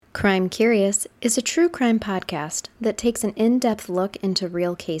Crime Curious is a true crime podcast that takes an in-depth look into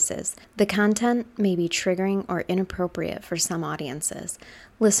real cases. The content may be triggering or inappropriate for some audiences.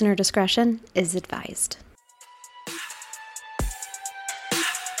 Listener discretion is advised.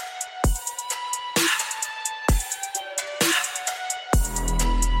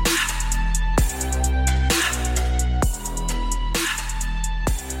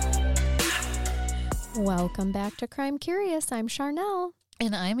 Welcome back to Crime Curious. I'm Charnel.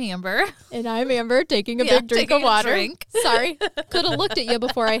 And I'm Amber. And I'm Amber, taking a big drink of water. Sorry. Could have looked at you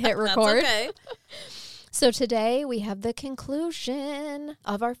before I hit record. That's okay. So today we have the conclusion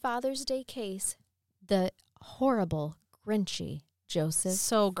of our Father's Day case. The horrible, grinchy Joseph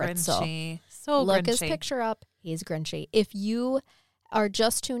Fritzl. Grinchy. So Look grinchy. his picture up. He's grinchy. If you are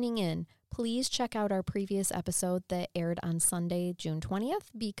just tuning in, please check out our previous episode that aired on Sunday, June 20th,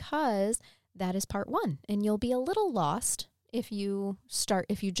 because that is part 1. And you'll be a little lost if you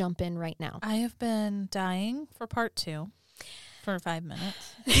jump in right now. I have been dying for part 2 for 5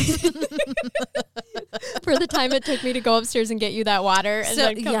 minutes. For the time it took me to go upstairs and get you that water and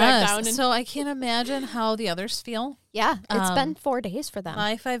then come back down. So I can't imagine how the others feel. Yeah, it's been 4 days for them.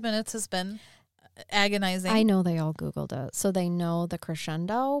 My 5 minutes has been agonizing. I know they all Googled it, so they know the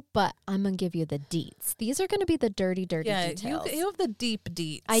crescendo, but I'm going to give you the deets. These are going to be the dirty details. You have the deep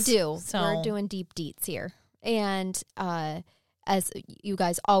deets. I do. So We're doing deep deets here. And as you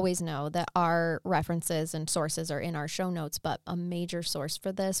guys always know, that our references and sources are in our show notes, but a major source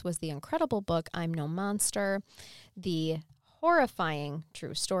for this was the incredible book, I'm No Monster, the horrifying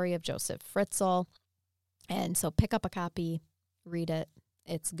true story of Joseph Fritzl. And so pick up a copy, read it.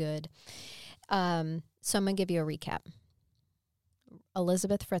 It's good. So I'm going to give you a recap.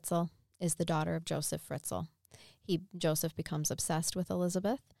 Elizabeth Fritzl is the daughter of Joseph Fritzl. Joseph becomes obsessed with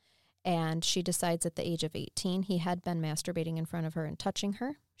Elizabeth. And she decides at the age of 18, he had been masturbating in front of her and touching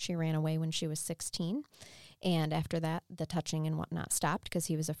her. She ran away when she was 16. And after that, the touching and whatnot stopped because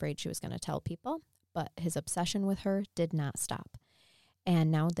he was afraid she was going to tell people. But his obsession with her did not stop.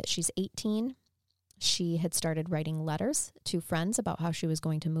 And now that she's 18, she had started writing letters to friends about how she was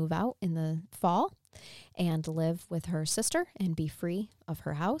going to move out in the fall and live with her sister and be free of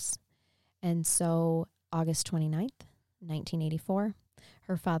her house. And so August 29th, 1984,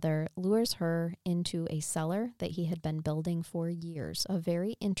 her father lures her into a cellar that he had been building for years, a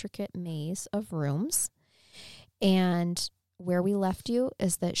very intricate maze of rooms. And where we left you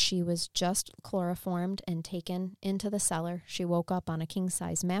is that she was just chloroformed and taken into the cellar. She woke up on a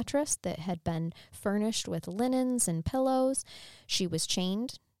king-size mattress that had been furnished with linens and pillows. She was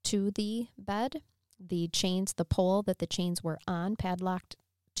chained to the bed. The pole that the chains were on, padlocked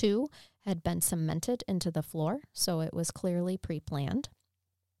to, had been cemented into the floor, so it was clearly pre-planned.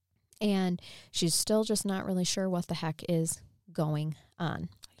 And she's still just not really sure what the heck is going on.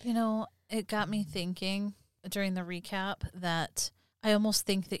 You know, it got me thinking during the recap that I almost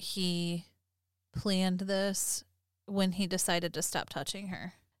think that he planned this when he decided to stop touching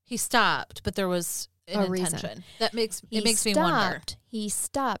her. He stopped, but there was an intention. Reason. That makes me wonder. He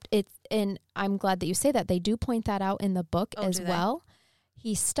stopped. And I'm glad that you say that. They do point that out in the book as well.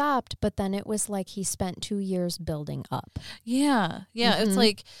 He stopped, but then it was like he spent 2 years building up. Yeah. Mm-hmm. It's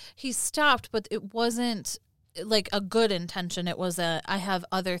like he stopped, but it wasn't like a good intention. It was I have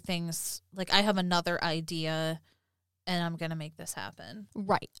other things, like I have another idea and I'm going to make this happen.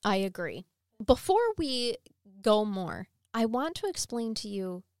 Right. I agree. Before we go more, I want to explain to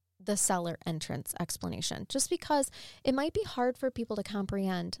you the cellar entrance explanation, just because it might be hard for people to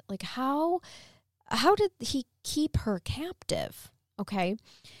comprehend. Like how did he keep her captive? Okay.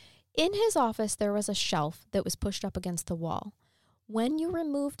 In his office, there was a shelf that was pushed up against the wall. When you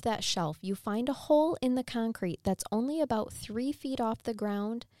removed that shelf, you find a hole in the concrete that's only about 3 feet off the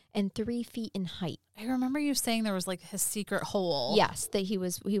ground and 3 feet in height. I remember you saying there was like his secret hole. Yes, that he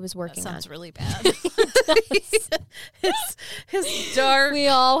was working on. That sounds really bad. his dark. We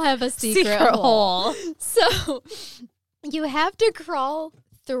all have a secret hole. So you have to crawl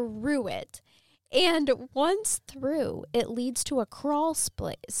through it. And once through, it leads to a crawl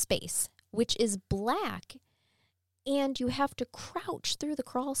space, which is black, and you have to crouch through the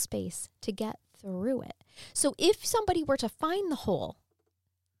crawl space to get through it. So if somebody were to find the hole,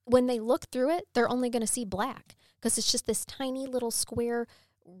 when they look through it, they're only going to see black because it's just this tiny little square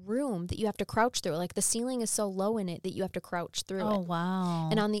room that you have to crouch through. Like the ceiling is so low in it that you have to crouch through it. Oh, wow.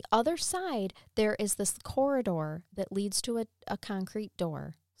 And on the other side, there is this corridor that leads to a concrete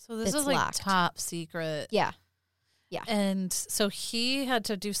door. So this is like locked. Top secret. Yeah. Yeah. And so he had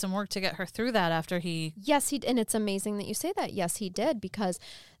to do some work to get her through that after he... Yes, and it's amazing that you say that. Yes, he did, because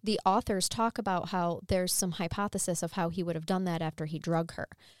the authors talk about how there's some hypothesis of how he would have done that after he drug her.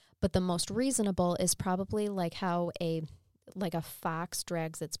 But the most reasonable is probably like how a fox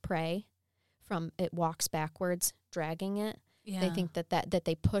drags its prey from it walks backwards, dragging it. Yeah. They think that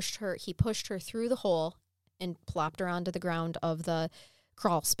he pushed her through the hole and plopped her onto the ground of the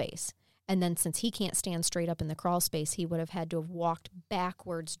crawl space. And then since he can't stand straight up in the crawl space, he would have had to have walked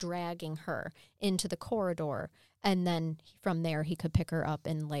backwards, dragging her into the corridor. And then from there, he could pick her up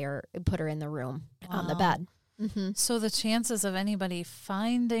and put her in the room on the bed. Mm-hmm. So the chances of anybody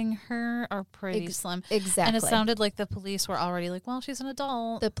finding her are pretty slim. Exactly. And it sounded like the police were already like, well, she's an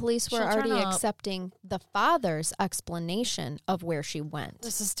adult. The police were She'll already turn up. accepting the father's explanation of where she went.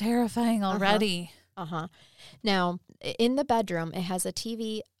 This is terrifying already. Now, in the bedroom, it has a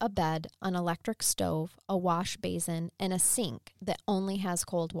TV, a bed, an electric stove, a wash basin, and a sink that only has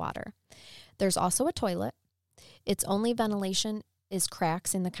cold water. There's also a toilet. Its only ventilation is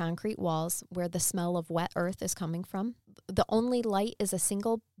cracks in the concrete walls where the smell of wet earth is coming from. The only light is a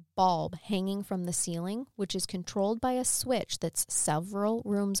single bulb hanging from the ceiling, which is controlled by a switch that's several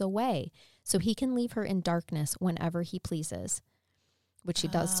rooms away, so he can leave her in darkness whenever he pleases, which he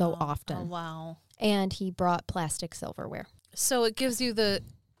does so often. Oh, wow. And he brought plastic silverware. So it gives you the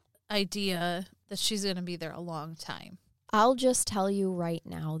idea that she's going to be there a long time. I'll just tell you right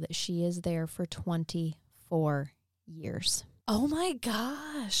now that she is there for 24 years. Oh my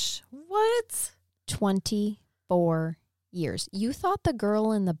gosh. What? 24 years. You thought the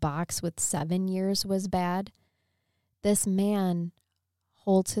girl in the box with 7 years was bad? This man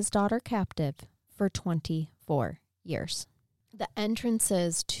holds his daughter captive for 24 years. The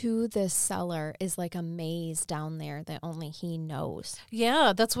entrances to this cellar is like a maze down there that only he knows.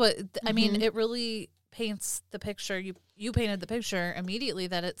 Yeah, that's what, I mean, it really paints the picture. You painted the picture immediately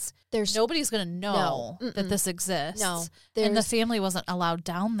that nobody's going to know that this exists. No. And the family wasn't allowed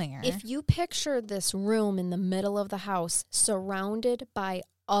down there. If you picture this room in the middle of the house surrounded by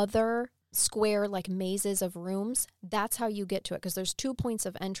other square like mazes of rooms, that's how you get to it, because there's 2 points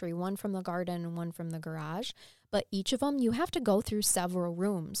of entry, one from the garden and one from the garage. But each of them, you have to go through several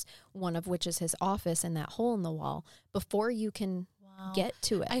rooms, one of which is his office and that hole in the wall, before you can get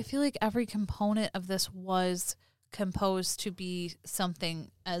to it. I feel like every component of this was composed to be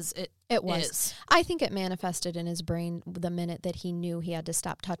something as it was. Is. I think it manifested in his brain the minute that he knew he had to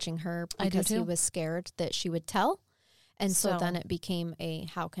stop touching her because he was scared that she would tell. And so then it became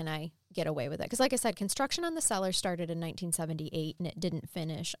how can I get away with it? Because like I said, construction on the cellar started in 1978 and it didn't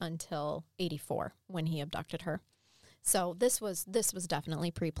finish until 84 when he abducted her. So this was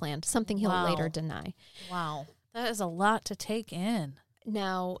definitely pre-planned, something he'll later deny. Wow. That is a lot to take in.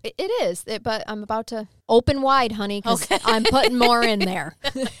 Now, it is, but I'm about to open wide, honey, because I'm putting more in there.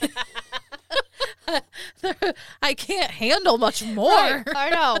 I can't handle much more. Right, I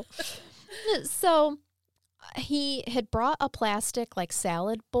know. So he had brought a plastic like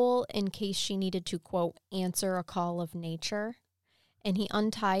salad bowl in case she needed to, quote, answer a call of nature. And he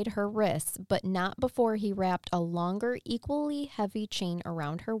untied her wrists, but not before he wrapped a longer, equally heavy chain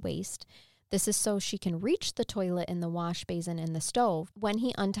around her waist. This is so she can reach the toilet and the wash basin and the stove. When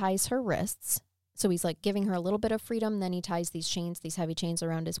he unties her wrists, so he's like giving her a little bit of freedom, then he ties these heavy chains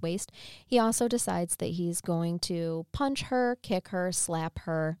around his waist. He also decides that he's going to punch her, kick her, slap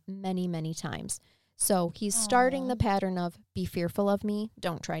her many, many times. So he's starting the pattern of be fearful of me,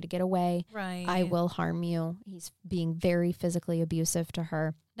 don't try to get away. Right. I will harm you. He's being very physically abusive to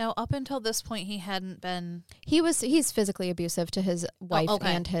her. Now, up until this point, he hadn't been... He's physically abusive to his wife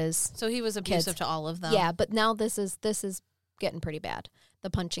and his So he was abusive kids. To all of them. Yeah, but now this is getting pretty bad. The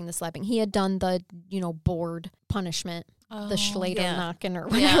punching, the slapping. He had done the, board punishment, the Schledernacken or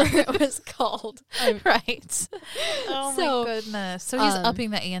whatever it was called. Right. Oh, So, my goodness. So he's upping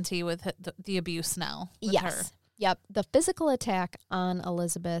the ante with the abuse now with her. Yep. The physical attack on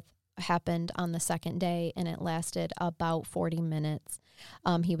Elizabeth happened on the second day, and it lasted about 40 minutes.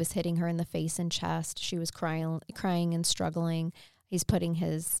 He was hitting her in the face and chest. She was crying and struggling. He's putting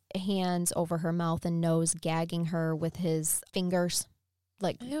his hands over her mouth and nose, gagging her with his fingers.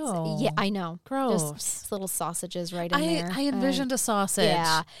 Like, ew. Yeah, I know. Gross. Just little sausages right in there. I envisioned a sausage.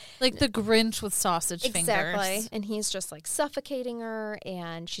 Yeah. Like the Grinch with sausage fingers. And he's just like suffocating her,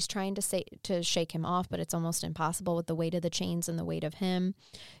 and she's trying to shake him off, but it's almost impossible with the weight of the chains and the weight of him.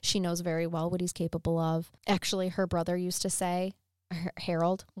 She knows very well what he's capable of. Actually, her brother used to say,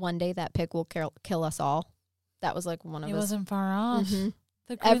 Harold, one day that pig will kill us all. That was like one of his. He wasn't far off. Mm-hmm.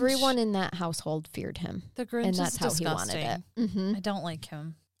 The Grinch, Everyone in that household feared him. The Grinch and that's is how disgusting. he wanted it. Mm-hmm. I don't like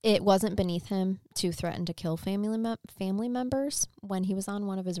him. It wasn't beneath him to threaten to kill family members when he was on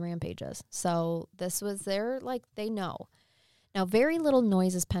one of his rampages. So this was they know. Now, very little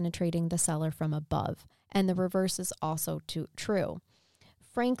noise is penetrating the cellar from above, and the reverse is also true.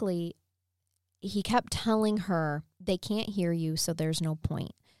 frankly, he kept telling her, they can't hear you, so there's no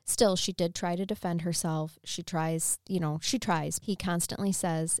point. Still, she did try to defend herself. She tries. He constantly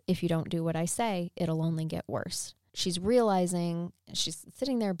says, if you don't do what I say, it'll only get worse. She's realizing, she's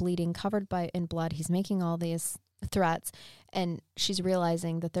sitting there bleeding, covered in blood. He's making all these threats, and she's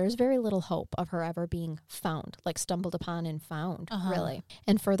realizing that there's very little hope of her ever being found, like stumbled upon and found, really.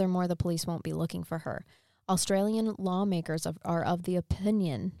 And furthermore, the police won't be looking for her. Australian lawmakers are of the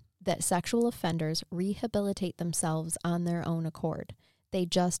opinion that sexual offenders rehabilitate themselves on their own accord. They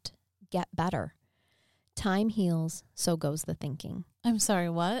just get better. Time heals, so goes the thinking. I'm sorry,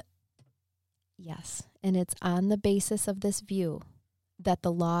 what? Yes, and it's on the basis of this view that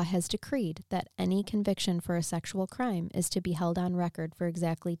the law has decreed that any conviction for a sexual crime is to be held on record for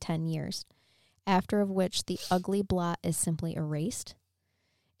exactly 10 years, after of which the ugly blot is simply erased.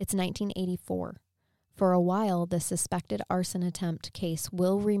 It's 1984. For a while, the suspected arson attempt case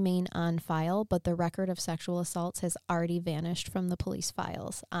will remain on file, but the record of sexual assaults has already vanished from the police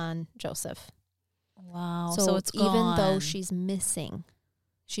files on Joseph. Wow. So it's even gone. though she's missing,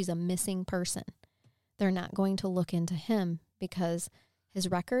 she's a missing person, they're not going to look into him because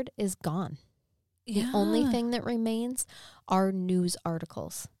his record is gone. The only thing that remains are news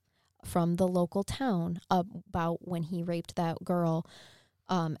articles from the local town about when he raped that girl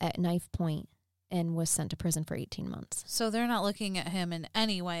at knife point and was sent to prison for 18 months. So they're not looking at him in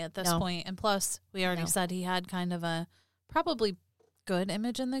any way at this point. And plus, we already said he had kind of a probably good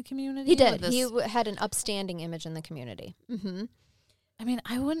image in the community. He did. He had an upstanding image in the community. Mm-hmm. I mean,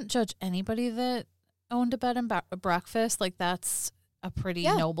 I wouldn't judge anybody that owned a bed and breakfast. Like, that's a pretty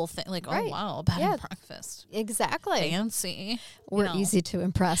noble thing. Like, oh, wow, a bed and breakfast. Exactly. Fancy. We're easy to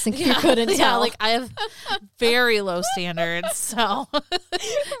impress, and you couldn't tell. Yeah, like, I have very low standards, so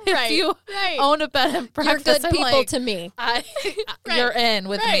if you own a bed and breakfast, you're good people like, to me. You're in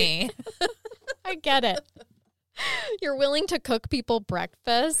with me. I get it. You're willing to cook people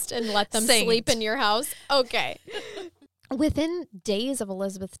breakfast and let them sleep in your house? Okay. Within days of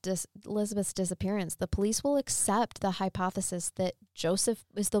Elizabeth's disappearance, the police will accept the hypothesis that Joseph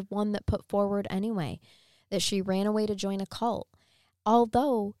is the one that put forward anyway, that she ran away to join a cult.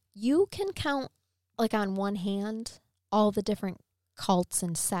 Although you can count, like on one hand, all the different cults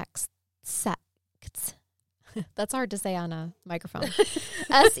and sects. That's hard to say on a microphone.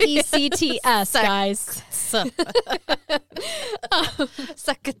 SECTS, guys.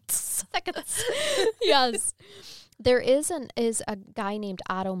 Seconds. Yes. There is a guy named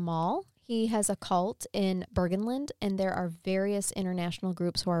Otto Moll. He has a cult in Burgenland, and there are various international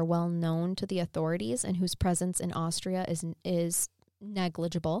groups who are well known to the authorities and whose presence in Austria is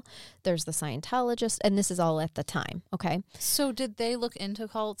negligible. There's the Scientologists, and this is all at the time, okay? So did they look into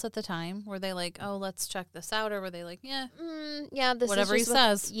cults at the time? Were they like, oh, let's check this out? Or were they like, yeah, this whatever he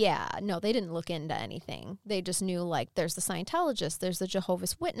says? Yeah, no, they didn't look into anything. They just knew, like, there's the Scientologists, there's the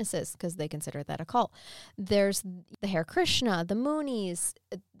Jehovah's Witnesses, because they consider that a cult. There's the Hare Krishna, the Moonies.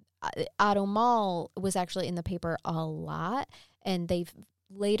 Otto Moll was actually in the paper a lot, and they've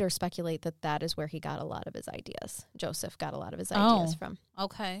later speculate that is where he got a lot of his ideas. Joseph got a lot of his ideas from.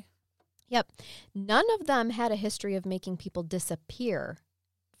 Okay. Yep. None of them had a history of making people disappear,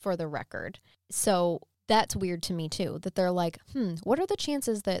 for the record. So that's weird to me too, that they're like, what are the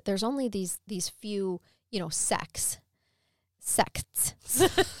chances that there's only these few, sects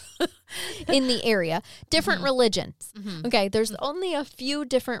in the area, different religions. Mm-hmm. Okay. There's only a few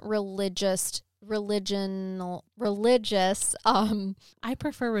different religious I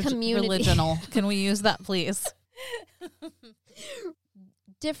prefer religional. Can we use that, please?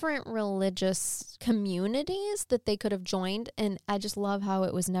 Different religious communities that they could have joined, and I just love how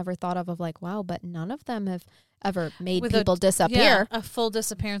it was never thought of like, wow, but none of them have ever made people disappear. A full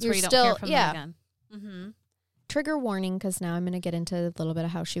disappearance where you don't hear from them again. Mm-hmm. Trigger warning, because now I'm going to get into a little bit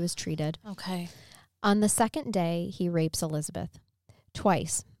of how she was treated. Okay. On the second day, he rapes Elizabeth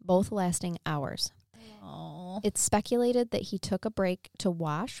twice, both lasting hours. Oh. It's speculated that he took a break to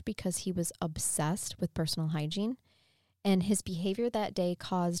wash because he was obsessed with personal hygiene, and his behavior that day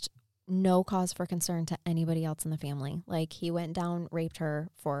caused no cause for concern to anybody else in the family. Like, he went down, raped her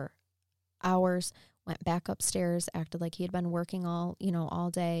for hours, went back upstairs, acted like he had been working all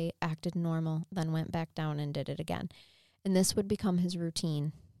day, acted normal, then went back down and did it again. And this would become his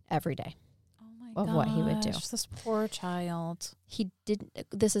routine every day. Of what he would do. This poor child.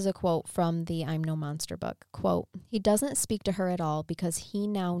 This is a quote from the I'm No Monster book. Quote, he doesn't speak to her at all because he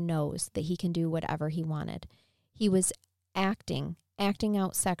now knows that he can do whatever he wanted. He was acting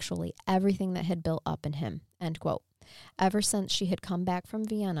out sexually everything that had built up in him, end quote. Ever since she had come back from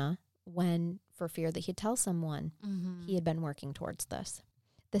Vienna, when, for fear that he'd tell someone, he had been working towards this.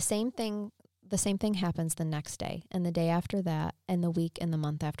 The same thing happens the next day and the day after that and the week and the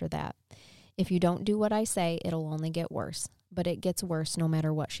month after that. If you don't do what I say, it'll only get worse. But it gets worse no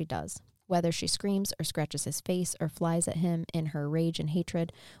matter what she does. Whether she screams or scratches his face or flies at him in her rage and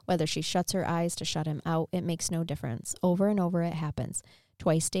hatred, whether she shuts her eyes to shut him out, it makes no difference. Over and over it happens.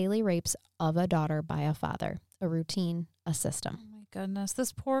 Twice daily rapes of a daughter by a father. A routine, a system. Oh my goodness.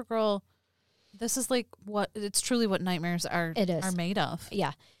 This poor girl. This is like it's truly what nightmares are made of.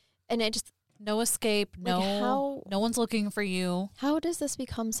 Yeah. And it just, no escape, no one's looking for you. How does this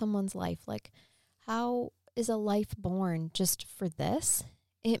become someone's life? Like, how is a life born just for this?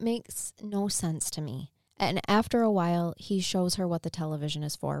 It makes no sense to me. And after a while, he shows her what the television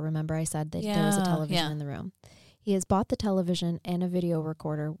is for. Remember I said that there was a television in the room. He has bought the television and a video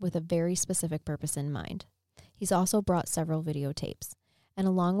recorder with a very specific purpose in mind. He's also brought several videotapes. And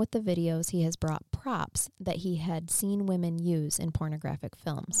along with the videos, he has brought props that he had seen women use in pornographic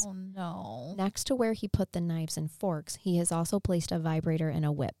films. Oh, no. Next to where he put the knives and forks, he has also placed a vibrator and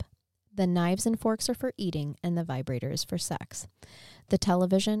a whip. The knives and forks are for eating, and the vibrator is for sex. The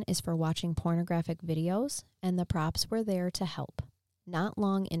television is for watching pornographic videos, and the props were there to help. Not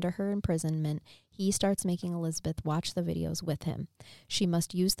long into her imprisonment, he starts making Elizabeth watch the videos with him. She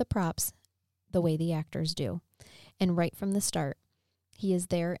must use the props the way the actors do. And right from the start, he is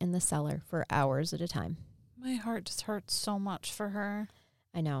there in the cellar for hours at a time. My heart just hurts so much for her.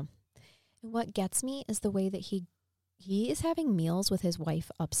 I know. And what gets me is the way that he is having meals with his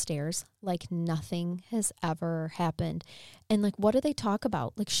wife upstairs like nothing has ever happened. And like, what do they talk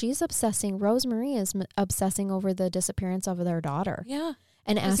about? Like, Rosemarie is obsessing over the disappearance of their daughter. Yeah.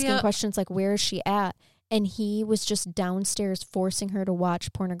 And asking questions like, where is she at? And he was just downstairs forcing her to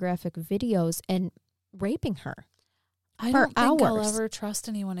watch pornographic videos and raping her. I don't think I'll ever trust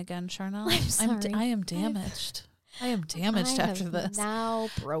anyone again, Charnel. I'm sorry. I am damaged. I am damaged after this. Now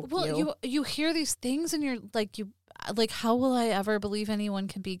broke you. Well, you hear these things and you're like, how will I ever believe anyone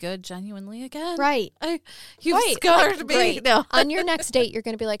can be good genuinely again? Right. You've scarred me. Right. No. On your next date, you're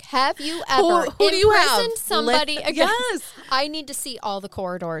going to be like, have you ever who do you have? somebody again? Yes. I need to see all the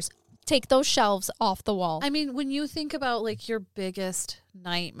corridors. Take those shelves off the wall. I mean, when you think about like your biggest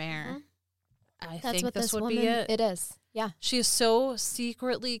nightmare, I think this would be it. It is. Yeah. She is so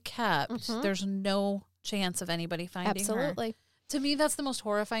secretly kept. Mm-hmm. There's no chance of anybody finding her. Absolutely. To me, that's the most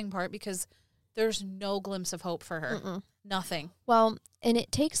horrifying part because there's no glimpse of hope for her. Mm-mm. Nothing. Well, and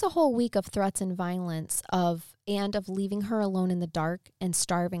it takes a whole week of threats and violence of leaving her alone in the dark and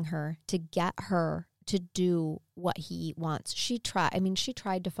starving her to get her to do what he wants. She tried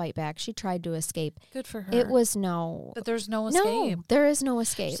to fight back. She tried to escape. Good for her. It was But there's no escape. No, there is no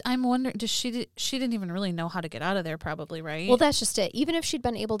escape. I'm wondering, she didn't even really know how to get out of there probably, right? Well, that's just it. Even if she'd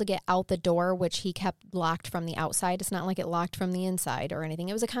been able to get out the door, which he kept locked from the outside, it's not like it locked from the inside or anything.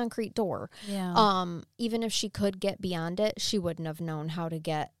 It was a concrete door. Yeah. Even if she could get beyond it, she wouldn't have known how to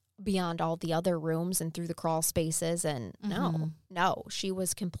get beyond all the other rooms and through the crawl spaces. And no, she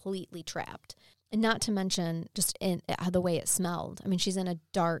was completely trapped. And not to mention just in the way it smelled. I mean, she's in a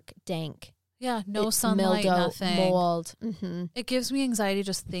dark, dank. Yeah, no sunlight, nothing. Mold. Mm-hmm. It gives me anxiety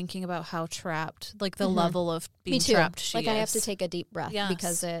just thinking about how trapped, like the level of being trapped she is. I have to take a deep breath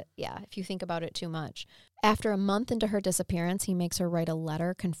because if you think about it too much. After a month into her disappearance, he makes her write a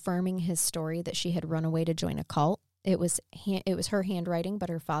letter confirming his story that she had run away to join a cult. It was her handwriting, but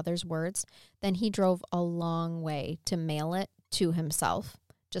her father's words. Then he drove a long way to mail it to himself,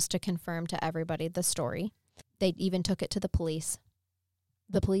 just to confirm to everybody the story. They even took it to the police.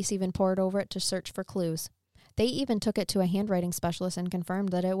 The police even pored over it to search for clues. They even took it to a handwriting specialist and confirmed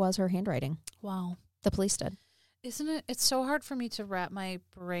that it was her handwriting. Wow. The police did. Isn't it? It's so hard for me to wrap my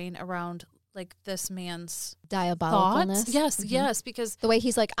brain around like this man's diabolicalness. Thoughts. Yes, yes, because the way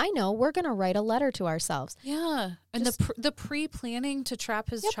he's like, I know, we're going to write a letter to ourselves. Yeah. And the pre-planning to trap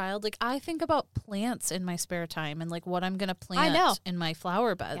his child, like I think about plants in my spare time and like what I'm going to plant in my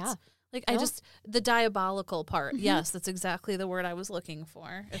flower beds. Yeah. Like the diabolical part. Mm-hmm. Yes, that's exactly the word I was looking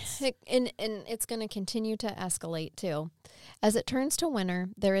for. And it's going to continue to escalate too. As it turns to winter,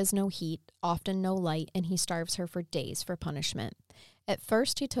 there is no heat, often no light, and he starves her for days for punishment. At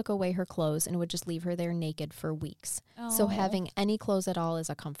first, he took away her clothes and would just leave her there naked for weeks. Oh. So having any clothes at all is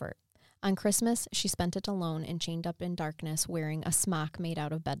a comfort. On Christmas, she spent it alone and chained up in darkness, wearing a smock made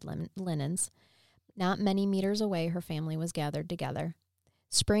out of bed linens. Not many meters away, her family was gathered together.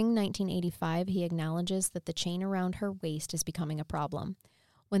 Spring 1985, he acknowledges that the chain around her waist is becoming a problem.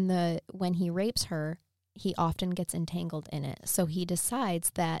 When he rapes her, he often gets entangled in it. So he decides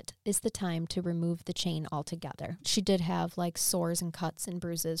that is the time to remove the chain altogether. She did have like sores and cuts and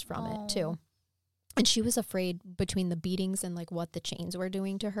bruises from it too. And she was afraid between the beatings and like what the chains were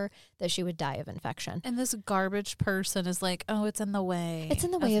doing to her that she would die of infection. And this garbage person is like, oh, it's in the way. It's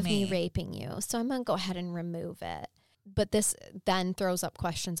in the way of me raping you. So I'm going to go ahead and remove it. But this then throws up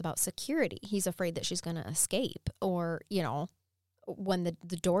questions about security. He's afraid that she's going to escape, or, you know, when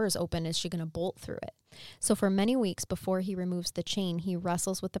the door is open, is she going to bolt through it? So for many weeks before he removes the chain, he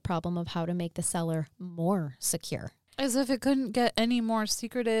wrestles with the problem of how to make the cellar more secure. As if it couldn't get any more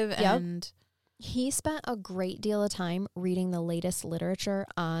secretive. Yep. And he spent a great deal of time reading the latest literature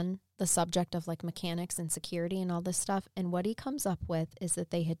on the subject of like mechanics and security and all this stuff. And what he comes up with is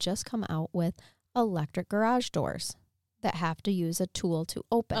that they had just come out with electric garage doors that have to use a tool to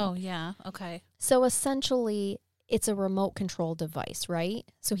open. Oh, yeah. Okay. So essentially, it's a remote control device, right?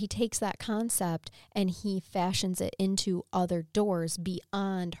 So he takes that concept and he fashions it into other doors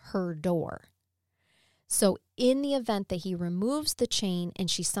beyond her door. So in the event that he removes the chain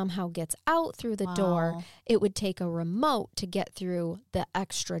and she somehow gets out through the door, it would take a remote to get through the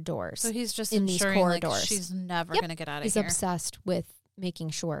extra doors. So he's just in these corridors. Like she's never going to get out of He's here. obsessed with making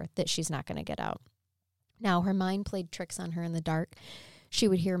sure that she's not going to get out. Now, her mind played tricks on her in the dark. She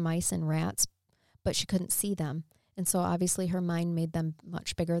would hear mice and rats, but she couldn't see them. And so obviously her mind made them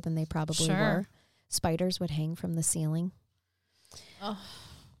much bigger than they probably were. Spiders would hang from the ceiling. Oh.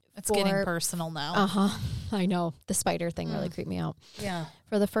 It's getting personal now. Uh-huh. I know. The spider thing really creeped me out. Yeah.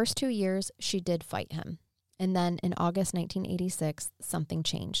 For the first 2 years, she did fight him. And then in August 1986, something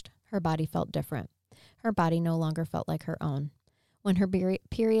changed. Her body felt different. Her body no longer felt like her own. When her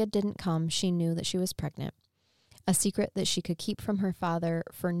period didn't come, she knew that she was pregnant, a secret that she could keep from her father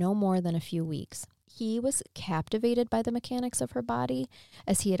for no more than a few weeks. He was captivated by the mechanics of her body,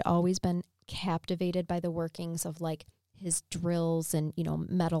 as he had always been captivated by the workings of like his drills and, you know,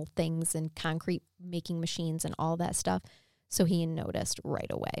 metal things and concrete making machines and all that stuff. So he noticed right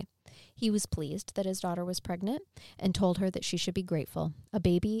away. He was pleased that his daughter was pregnant and told her that she should be grateful. A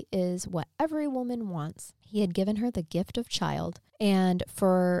baby is what every woman wants. He had given her the gift of child, and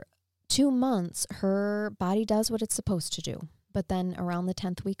for 2 months, her body does what it's supposed to do. But then around the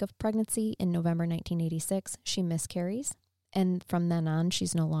 10th week of pregnancy in November 1986, she miscarries, and from then on,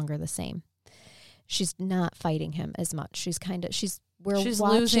 she's no longer the same. She's not fighting him as much. We're watching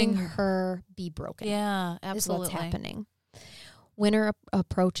losing her be broken. Yeah, absolutely. Is what's happening. Winter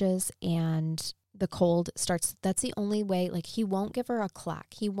approaches and the cold starts. That's the only way. Like, he won't give her a clock.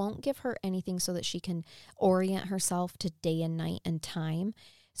 He won't give her anything so that she can orient herself to day and night and time.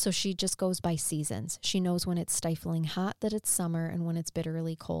 So she just goes by seasons. She knows when it's stifling hot that it's summer, and when it's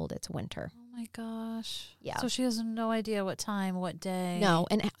bitterly cold, it's winter. Oh my gosh. Yeah. So she has no idea what time, what day. No,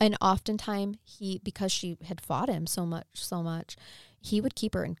 and oftentimes because she had fought him so much, he would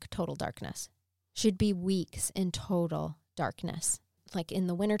keep her in total darkness. She'd be weeks in total darkness. Like in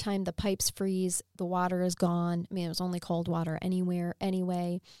the wintertime, the pipes freeze, the water is gone. I mean, it was only cold water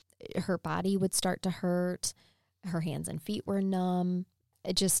anyway. Her body would start to hurt. Her hands and feet were numb.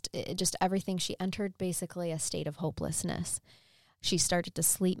 It just everything. She entered basically a state of hopelessness. She started to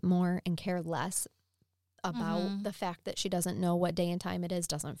sleep more and care less about the fact that she doesn't know what day and time it is,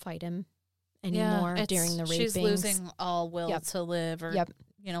 doesn't fight him anymore during the rapings. She's losing all will to live or,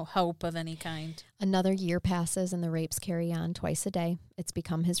 hope of any kind. Another year passes and the rapes carry on twice a day. It's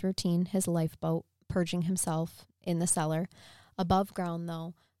become his routine, his lifeboat, purging himself in the cellar. Above ground,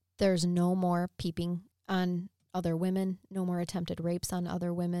 though, there's no more peeping on other women, no more attempted rapes on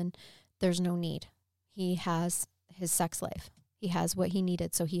other women. There's no need. He has his sex life. He has what he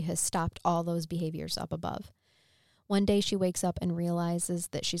needed, so he has stopped all those behaviors up above. One day she wakes up and realizes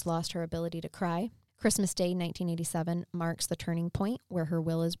that she's lost her ability to cry. Christmas Day, 1987, marks the turning point where her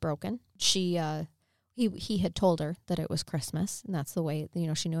will is broken. He had told her that it was Christmas, and that's the way,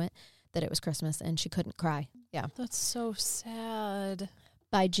 she knew it, that it was Christmas, and she couldn't cry. Yeah. That's so sad.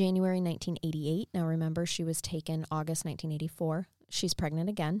 By January 1988, now remember, she was taken August 1984. She's pregnant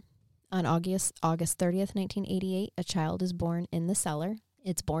again. On August 30th, 1988, a child is born in the cellar.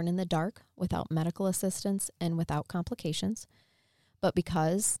 It's born in the dark, without medical assistance and without complications. But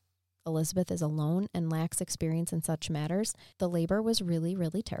because Elizabeth is alone and lacks experience in such matters, the labor was really,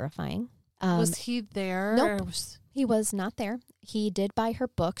 really terrifying. Was he there? Nope. He was not there. He did buy her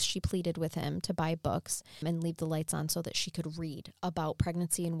books. She pleaded with him to buy books and leave the lights on so that she could read about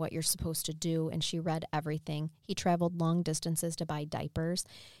pregnancy and what you're supposed to do, and she read everything. He traveled long distances to buy diapers.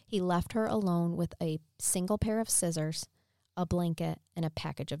 He left her alone with a single pair of scissors, a blanket, and a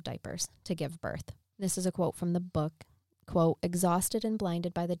package of diapers to give birth. This is a quote from the book. Quote, exhausted and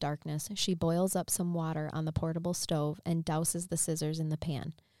blinded by the darkness, she boils up some water on the portable stove and douses the scissors in the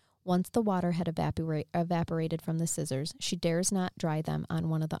pan. Once the water had evaporated from the scissors, she dares not dry them on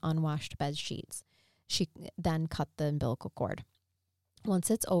one of the unwashed bed sheets. She then cut the umbilical cord. Once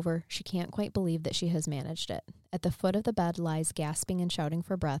it's over, she can't quite believe that she has managed it. At the foot of the bed lies, gasping and shouting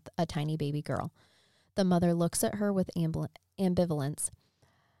for breath, a tiny baby girl. The mother looks at her with ambivalence.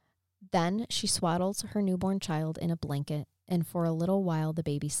 Then she swaddles her newborn child in a blanket, and for a little while the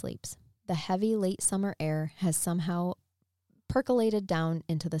baby sleeps. The heavy late summer air has somehow percolated down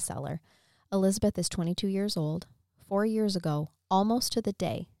into the cellar. Elizabeth is 22 years old. 4 years ago, almost to the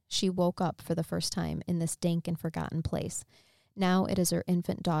day, she woke up for the first time in this dank and forgotten place. Now it is her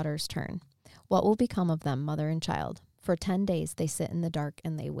infant daughter's turn. What will become of them, mother and child? For 10 days they sit in the dark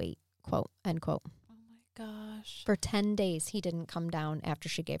and they wait. Quote, end quote. Oh my gosh. For 10 days he didn't come down after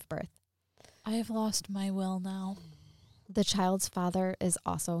she gave birth. I have lost my will now. The child's father is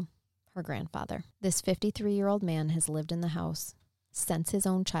also her grandfather. This 53-year-old man has lived in the house since his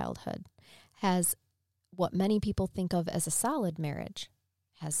own childhood, has what many people think of as a solid marriage,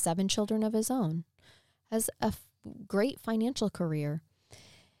 has 7 children of his own, has a great financial career,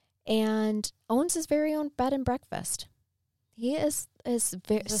 and owns his very own bed and breakfast. He is He's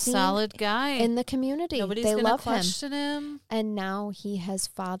a solid guy in the community. Nobody's they gonna love question him. And now he has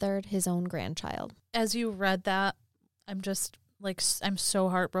fathered his own grandchild. As you read that, I'm just like, I'm so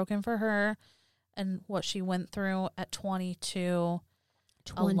heartbroken for her and what she went through at 22.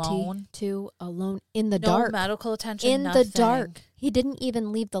 22 alone in the No dark. medical attention. In nothing. the dark. He didn't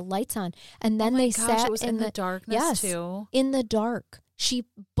even leave the lights on. And then they sat it was in the darkness too. In the dark. She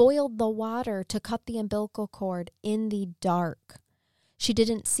boiled the water to cut the umbilical cord in the dark. She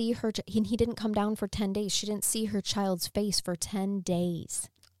didn't see her. He didn't come down for 10 days. She didn't see her child's face for 10 days.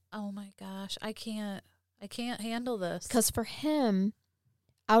 Oh my gosh. I can't handle this. Because for him,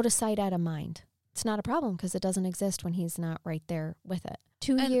 out of sight, out of mind. It's not a problem because it doesn't exist when he's not right there with it.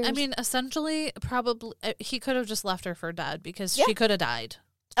 2 years. I mean, essentially, probably he could have just left her for dead because Yeah. she could have died.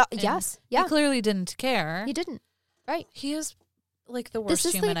 Yes. Yeah. He clearly didn't care. He didn't. Right. He is like the worst This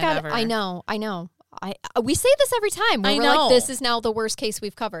is human like I've ever. I know. We say this every time. We're know. like, this is now the worst case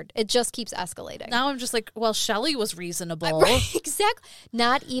we've covered. It just keeps escalating. Now I'm just like, well, Shelley was reasonable. Right, exactly.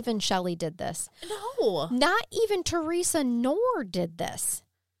 Not even Shelley did this. No. Not even Teresa Knorr did this.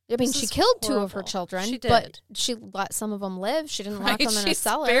 I mean, This she is killed 2 of her horrible. children, She but did. she let some of them live. She didn't lock Right? them in She a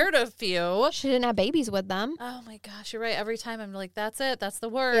cellar. spared a few. She didn't have babies with them. Oh my gosh, you're right. Every time I'm like, that's it. That's the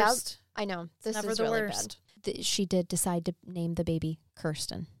worst. I know. This never is the really worst. bad. She did decide to name the baby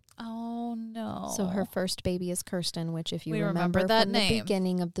Kirsten. Oh no. So her first baby is Kirsten, which if you We remember remember that from name. the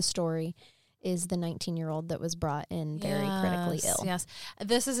beginning of the story, is the 19-year-old that was brought in very critically ill. Yes.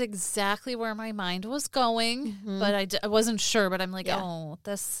 This is exactly where my mind was going, Mhm. but I wasn't sure, but I'm like, Yeah. oh,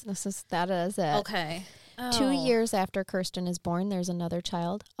 this. That is it. Okay. 2 Oh. years after Kirsten is born, there's another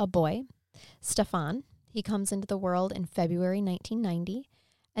child, a boy, Stefan. He comes into the world in February 1990.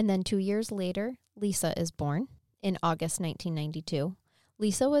 And then 2 years later, Lisa is born in August 1992.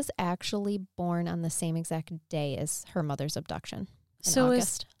 Lisa was actually born on the same exact day as her mother's abduction in So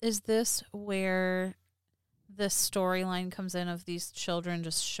August. is this where this storyline comes in of these children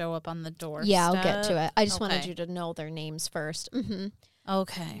just show up on the doorstep? Yeah, I'll get to it. I just wanted Okay. you to know their names first. Mm-hmm.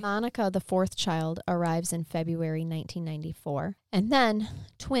 Okay. Monica, the 4th child, arrives in February 1994. And then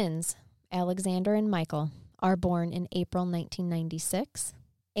twins, Alexander and Michael, are born in April 1996.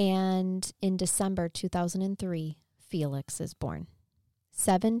 And in December 2003, Felix is born.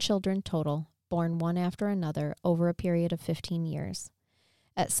 7 children total, born one after another over a period of 15 years.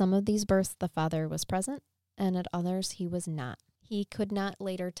 At some of these births, the father was present, and at others, he was not. He could not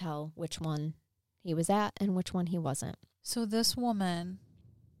later tell which one he was at and which one he wasn't. So this woman,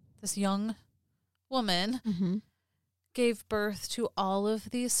 this young woman, Mm-hmm. gave birth to all of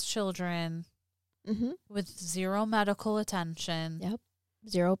these children Mm-hmm. with 0 medical attention. Yep.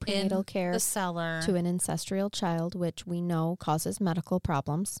 0 prenatal in care the cellar. to an ancestral child, which we know causes medical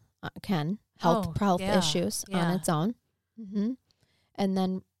problems, health yeah, issues on yeah. its own. Mm-hmm. And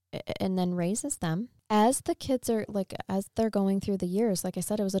then raises them. As the kids are, as they're going through the years, like I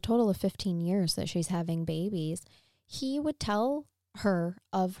said, it was a total of 15 years that she's having babies. He would tell her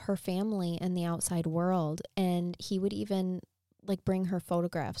of her family and the outside world, and he would even bring her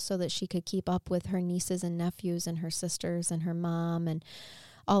photographs so that she could keep up with her nieces and nephews and her sisters and her mom and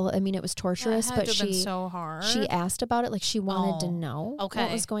all. I mean, it was torturous, That had but to have been so hard. she asked about it. She wanted to know what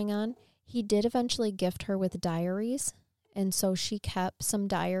okay. was going on. He did eventually gift her with diaries. And so she kept some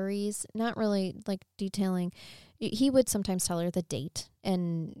diaries, not really detailing. He would sometimes tell her the date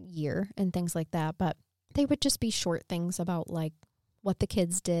and year and things like that, but they would just be short things about what the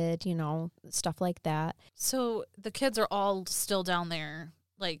kids did, stuff like that. So the kids are all still down there,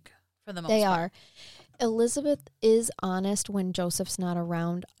 for the most They part. are. Elizabeth is honest when Joseph's not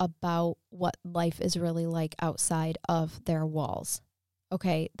around about what life is really like outside of their walls.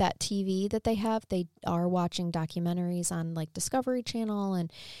 Okay, that TV that they have, they are watching documentaries on like Discovery Channel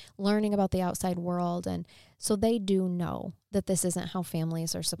and learning about the outside world. And so they do know that this isn't how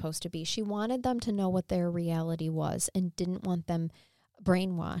families are supposed to be. She wanted them to know what their reality was and didn't want them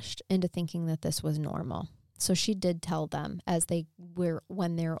brainwashed into thinking that this was normal. So she did tell them as they were,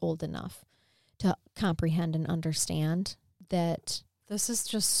 when they're old enough to comprehend and understand that This is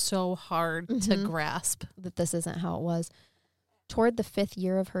just so hard to grasp. that this isn't how it was. Toward the 5th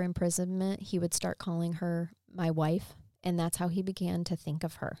year of her imprisonment, he would start calling her my wife, and that's how he began to think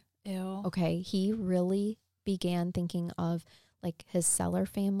of her. Ew. Okay, he really began thinking of like his cellar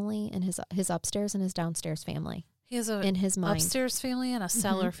family and his upstairs and his downstairs family He has a in his mind. upstairs family and a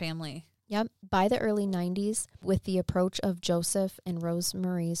cellar family. Yep. By the early 90s, with the approach of Joseph and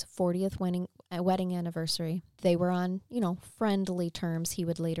Rosemarie's 40th wedding anniversary, they were on, friendly terms, he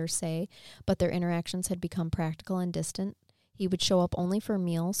would later say, but their interactions had become practical and distant. He would show up only for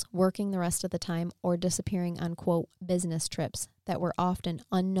meals, working the rest of the time, or disappearing on, quote, business trips that were often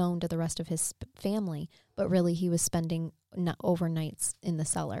unknown to the rest of his family, but really he was spending overnights in the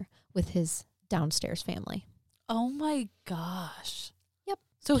cellar with his downstairs family. Oh my gosh. Yep.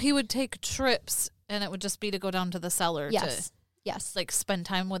 So he would take trips and it would just be to go down to the cellar Yes. to like spend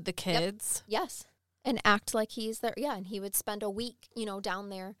time with the kids. Yes. And act like he's there. Yeah. And he would spend a week, down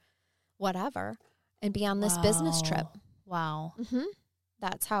there, whatever, and be on this business trip. Wow. Mm-hmm.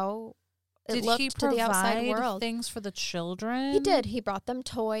 That's how it Did looked he to the outside provide world. things for the children? He did. He brought them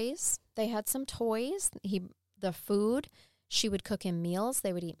toys. They had some toys. The food. She would cook him meals.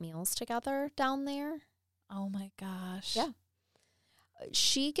 They would eat meals together down there. Oh my gosh. Yeah.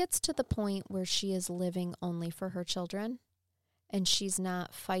 She gets to the point where she is living only for her children, and she's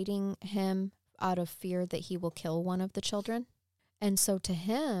not fighting him out of fear that he will kill one of the children. And so to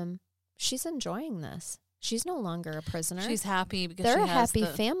him, she's enjoying this. She's no longer a prisoner. She's happy because They're she a has happy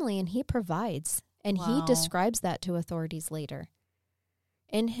family, and he provides. And he Wow. describes that to authorities later.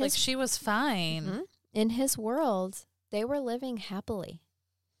 In his like she was fine. Mhm. In his world, they were living happily.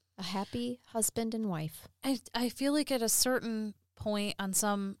 A happy husband and wife. I feel like at a certain point on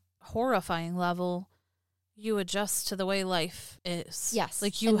some horrifying level, you adjust to the way life is. Yes.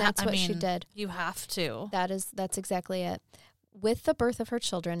 Like you and that's what she did. You have to. That's exactly it. With the birth of her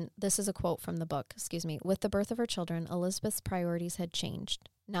children, this is a quote from the book, with the birth of her children, Elizabeth's priorities had changed.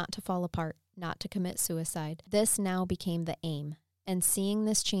 Not to fall apart, not to commit suicide. This now became the aim. And seeing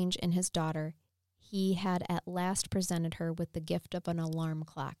this change in his daughter, he had at last presented her with the gift of an alarm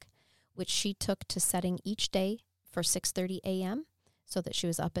clock, which she took to setting each day for 6:30 a.m. so that she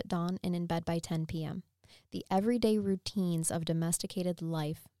was up at dawn and in bed by 10 p.m. The everyday routines of domesticated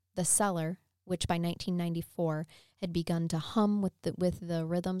life, the cellar, which by 1994 had begun to hum with the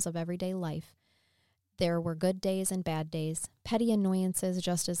rhythms of everyday life. There were good days and bad days, petty annoyances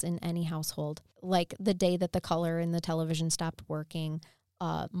just as in any household, like the day that the color in the television stopped working,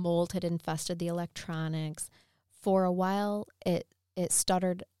 mold had infested the electronics. For a while, it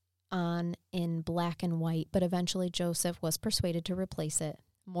stuttered on in black and white, but eventually Joseph was persuaded to replace it.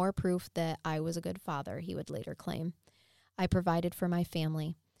 More proof that I was a good father, he would later claim. I provided for my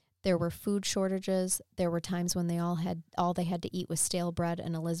family. There were food shortages. There were times when all they had to eat was stale bread,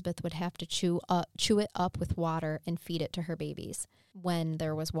 and Elizabeth would have to chew it up with water and feed it to her babies when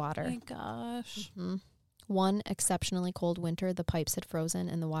there was water. Oh my gosh. Mm-hmm. One exceptionally cold winter, the pipes had frozen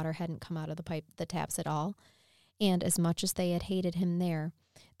and the water hadn't come out of the taps at all. And as much as they had hated him there,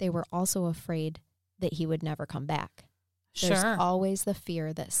 they were also afraid that he would never come back. There's Sure. always the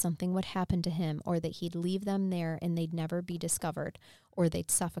fear that something would happen to him, or that he'd leave them there and they'd never be discovered, or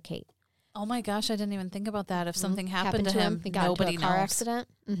they'd suffocate. Oh my gosh, I didn't even think about that. If something happened to him, he got nobody into a car knows. accident.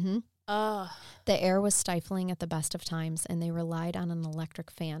 Mm-hmm. The air was stifling at the best of times, and they relied on an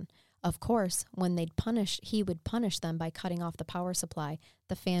electric fan. Of course, when he would punish them by cutting off the power supply.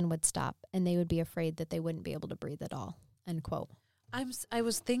 The fan would stop, and they would be afraid that they wouldn't be able to breathe at all. End quote. I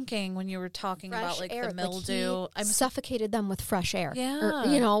was thinking when you were talking about like the mildew. He suffocated them with fresh air. Yeah.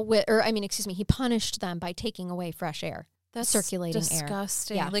 He punished them by taking away fresh air. That's circulating air.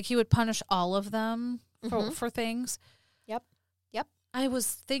 disgusting. Yeah. Like he would punish all of them for things. Yep. I was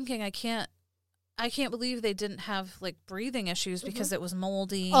thinking I can't believe they didn't have like breathing issues because it was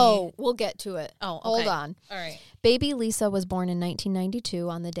moldy. Oh, we'll get to it. Oh, okay. Hold on. All right. Baby Lisa was born in 1992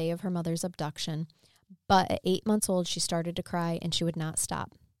 on the day of her mother's abduction. But at 8 months old, she started to cry and she would not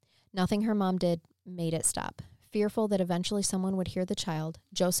stop. Nothing her mom did made it stop. Fearful that eventually someone would hear the child,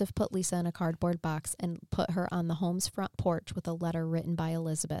 Joseph put Lisa in a cardboard box and put her on the home's front porch with a letter written by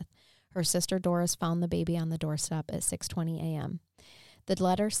Elizabeth. Her sister Doris found the baby on the doorstep at 6:20 a.m. The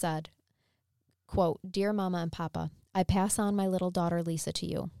letter said, quote, "Dear Mama and Papa, I pass on my little daughter Lisa to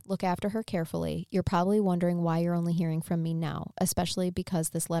you. Look after her carefully. You're probably wondering why you're only hearing from me now, especially because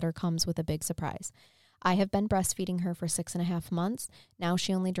this letter comes with a big surprise. I have been breastfeeding her for 6.5 months. Now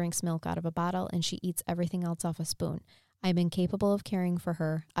she only drinks milk out of a bottle and she eats everything else off a spoon. I'm incapable of caring for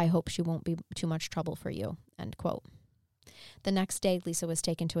her. I hope she won't be too much trouble for you." End quote. The next day, Lisa was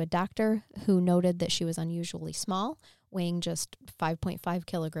taken to a doctor who noted that she was unusually small, weighing just 5.5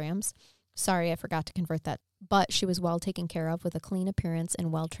 kilograms. Sorry, I forgot to convert that. But she was well taken care of with a clean appearance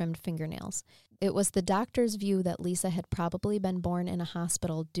and well-trimmed fingernails. It was the doctor's view that Lisa had probably been born in a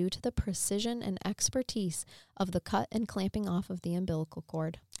hospital due to the precision and expertise of the cut and clamping off of the umbilical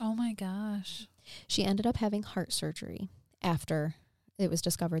cord. Oh my gosh. She ended up having heart surgery after it was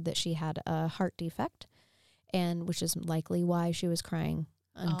discovered that she had a heart defect, and which is likely why she was crying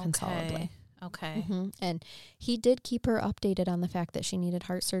uncontrollably. Okay. And he did keep her updated on the fact that she needed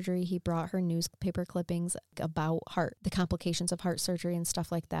heart surgery. He brought her newspaper clippings about the complications of heart surgery and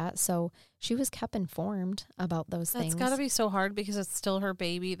stuff like that. So she was kept informed about those things. That's got to be so hard because it's still her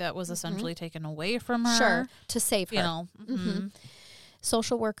baby that was essentially taken away from her. Sure, to save her. You know.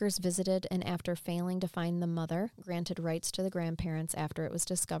 Social workers visited, and after failing to find the mother, granted rights to the grandparents after it was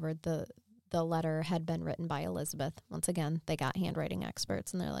discovered the letter had been written by Elizabeth. Once again, they got handwriting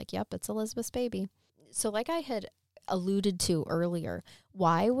experts, and they're like, yep, it's Elizabeth's baby. So like I had alluded to earlier,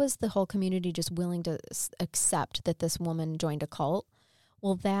 why was the whole community just willing to accept that this woman joined a cult?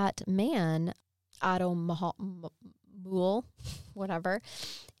 Well, that man, Otto Moule, whatever,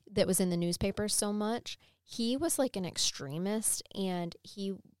 that was in the newspaper so much, he was like an extremist, and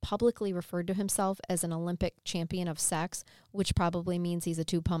he publicly referred to himself as an Olympic champion of sex, which probably means he's a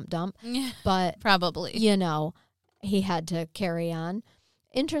two-pump dump. Yeah, but probably. You know, he had to carry on.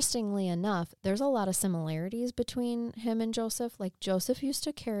 Interestingly enough, there's a lot of similarities between him and Joseph. Like, Joseph used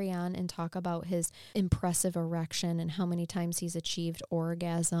to carry on and talk about his impressive erection and how many times he's achieved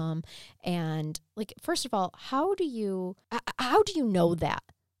orgasm. And, like, first of all, how do you know that?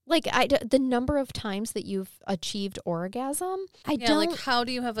 Like, the number of times that you've achieved orgasm, like, how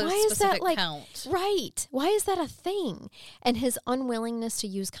do you have a specific count? Right. Why is that a thing? And his unwillingness to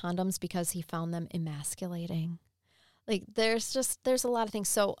use condoms because he found them emasculating. Like, there's a lot of things.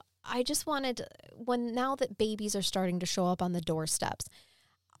 So I just wanted, now that babies are starting to show up on the doorsteps,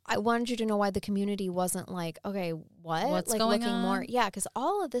 I wanted you to know why the community wasn't like, okay, what's like going looking on? More? Yeah, because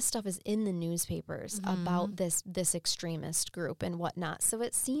all of this stuff is in the newspapers about this extremist group and whatnot. So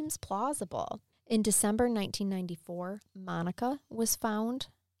it seems plausible. In December 1994, Monica was found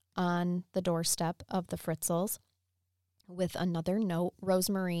on the doorstep of the Fritzels with another note.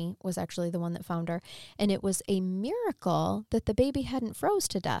 Rosemarie was actually the one that found her. And it was a miracle that the baby hadn't froze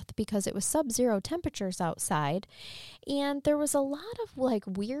to death because it was sub-zero temperatures outside. And there was a lot of like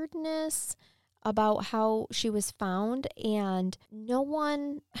weirdness about how she was found, and no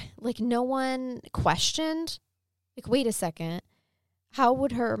one questioned, like, wait a second, how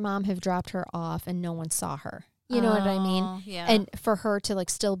would her mom have dropped her off and no one saw her? You know what I mean? Yeah. And for her to like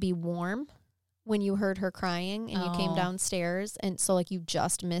still be warm when you heard her crying and you came downstairs, and so like you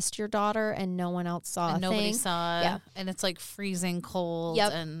just missed your daughter and no one else saw and a nobody thing. saw. Yeah. And it's like freezing cold.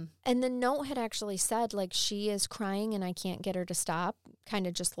 Yep. And the note had actually said, like, she is crying and I can't get her to stop, kind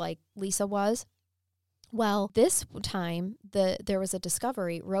of just like Lisa was. Well, this time there was a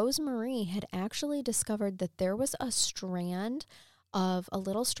discovery. Rosemarie had actually discovered that there was a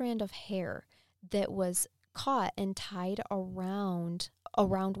little strand of hair that was caught and tied around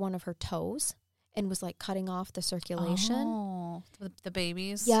one of her toes, and was like cutting off the circulation. Oh, the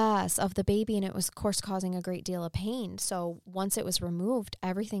babies? Yes, of the baby. And it was, of course, causing a great deal of pain. So once it was removed,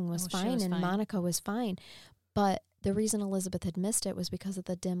 everything was fine, and fine. Monica was fine. But the reason Elizabeth had missed it was because of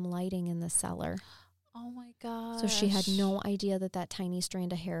the dim lighting in the cellar. Oh my gosh. So she had no idea that tiny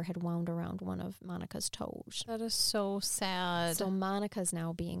strand of hair had wound around one of Monica's toes. That is so sad. So Monica's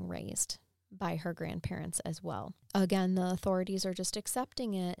now being raised by her grandparents as well. Again, the authorities are just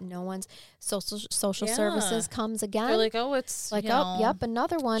accepting it. No one's social services comes again. They're like, oh, it's like, oh, yep,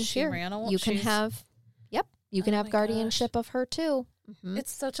 another one. She Here, ran away. you can have, you can have guardianship of her too. Mm-hmm.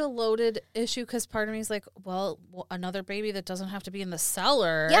 It's such a loaded issue because part of me is like, well, another baby that doesn't have to be in the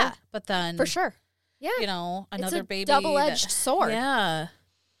cellar. Yeah, but then for sure. Yeah, it's another a baby, double-edged sword. Yeah.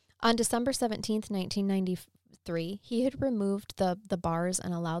 On December 17th, 1993, he had removed the bars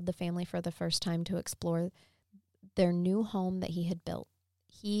and allowed the family for the first time to explore their new home that he had built.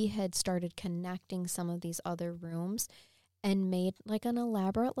 He had started connecting some of these other rooms and made like an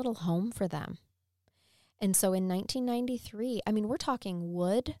elaborate little home for them. And so in 1993, I mean, we're talking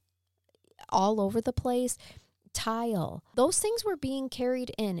wood. all over the place. Tile. Those things were being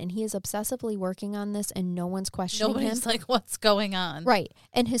carried in, and he is obsessively working on this, and no one's questioning him. Nobody's like, what's going on? Right.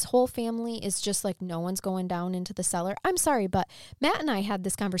 And his whole family is just like, no one's going down into the cellar. I'm sorry, but Matt and I had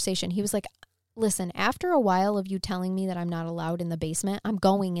this conversation. He was like, listen, after a while of you telling me that I'm not allowed in the basement, I'm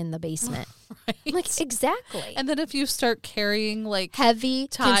going in the basement. Right. I'm like, exactly. And then if you start carrying like heavy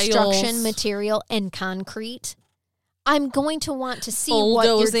tiles, construction material and concrete, I'm going to want to see what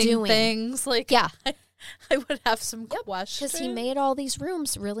you're bulldozing doing. things, like, Yeah. I would have some questions. Because he made all these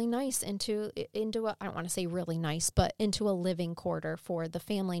rooms really nice into a, I don't want to say really nice, but into a living quarter for the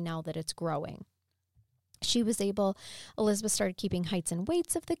family now that it's growing. Elizabeth started keeping heights and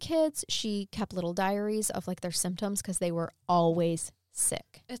weights of the kids. She kept little diaries of like their symptoms because they were always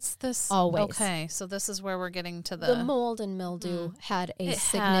sick. It's this. Always. Okay, so this is where we're getting to the mold and mildew had a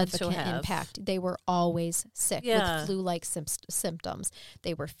significant impact. They were always sick with flu-like symptoms.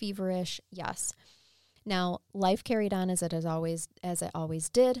 They were feverish. Yes. Now, life carried on as it always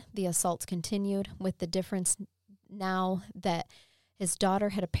did. The assaults continued, with the difference now that his daughter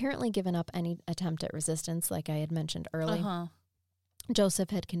had apparently given up any attempt at resistance, like I had mentioned earlier. Uh-huh. Joseph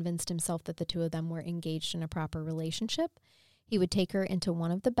had convinced himself that the two of them were engaged in a proper relationship. He would take her into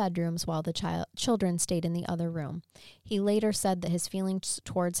one of the bedrooms while the children stayed in the other room. He later said that his feelings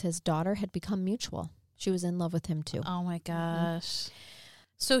towards his daughter had become mutual. She was in love with him too. Oh my gosh. Mm-hmm.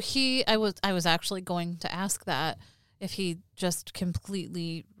 So I was actually going to ask that if he just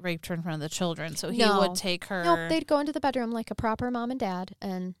completely raped her in front of the children. So he would take her. Nope, they'd go into the bedroom like a proper mom and dad,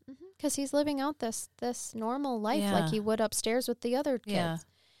 and because he's living out this normal life like he would upstairs with the other kids. Yeah.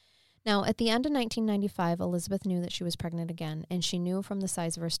 Now, at the end of 1995, Elizabeth knew that she was pregnant again, and she knew from the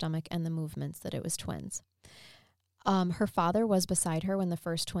size of her stomach and the movements that it was twins. Her father was beside her when the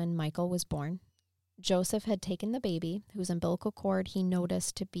first twin, Michael, was born. Joseph had taken the baby, whose umbilical cord he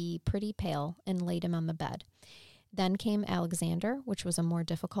noticed to be pretty pale, and laid him on the bed. Then came Alexander, which was a more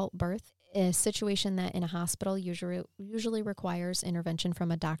difficult birth, a situation that in a hospital usually requires intervention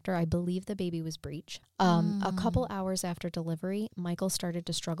from a doctor. I believe the baby was breech. A couple hours after delivery, Michael started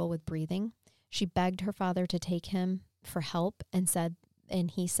to struggle with breathing. She begged her father to take him for help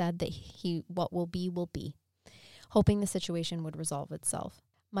and he said that what will be, hoping the situation would resolve itself.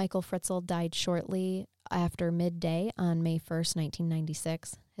 Michael Fritzl died shortly after midday on May 1st,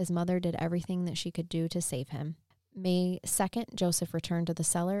 1996. His mother did everything that she could do to save him. May 2nd, Joseph returned to the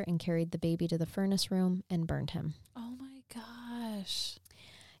cellar and carried the baby to the furnace room and burned him. Oh my gosh.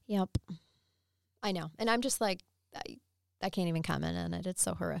 Yep. I know. And I'm just like, I can't even comment on it. It's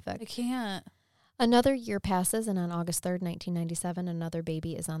so horrific. I can't. Another year passes, and on August 3rd, 1997, another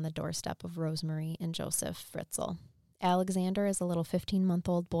baby is on the doorstep of Rosemarie and Joseph Fritzl. Alexander is a little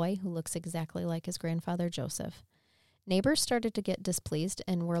 15-month-old boy who looks exactly like his grandfather, Joseph. Neighbors started to get displeased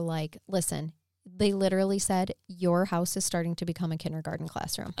and were like, listen, they literally said, your house is starting to become a kindergarten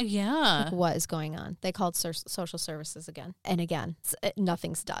classroom. Yeah. Like, what is going on? They called social services again. And again,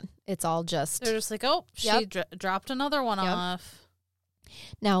 nothing's done. It's all just... They're just like, oh, she dropped another one off.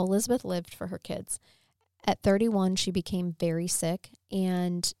 Now, Elizabeth lived for her kids. At 31, she became very sick,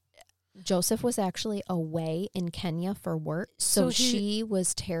 and Joseph was actually away in Kenya for work. So she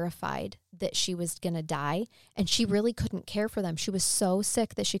was terrified that she was going to die, and she really couldn't care for them. She was so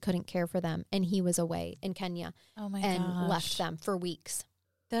sick that she couldn't care for them, and he was away in Kenya. Oh my and gosh. Left them for weeks.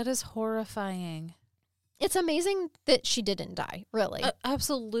 That is horrifying. It's amazing that she didn't die, really.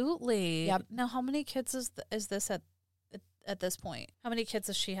 Absolutely. Yep. Now, how many kids is this at this point? How many kids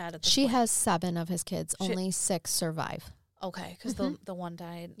has she had at this point? She has 7 of his kids. Only 6 survive. Okay, because the one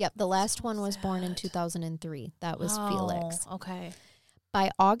died. Yep, the last one was born in 2003. That was Felix. Okay. By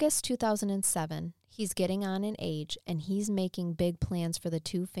August 2007, he's getting on in age, and he's making big plans for the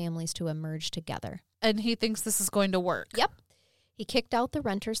two families to emerge together. And he thinks this is going to work. Yep. He kicked out the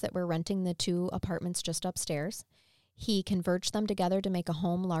renters that were renting the 2 apartments just upstairs. He converged them together to make a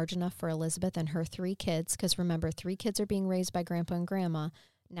home large enough for Elizabeth and her 3 kids, because remember, 3 kids are being raised by Grandpa and Grandma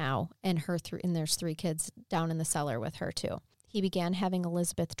now, and there's 3 kids down in the cellar with her too. He began having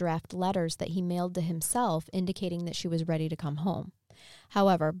Elizabeth draft letters that he mailed to himself indicating that she was ready to come home.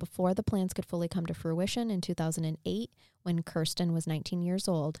 However, before the plans could fully come to fruition in 2008, when Kirsten was 19 years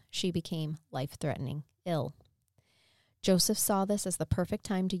old, she became life-threatening ill. Joseph saw this as the perfect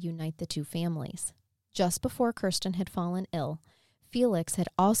time to unite the 2 families. Just before Kirsten had fallen ill, Felix had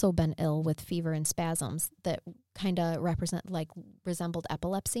also been ill with fever and spasms that kind of resembled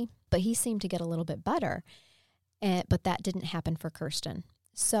epilepsy, but he seemed to get a little bit better. But that didn't happen for Kirsten.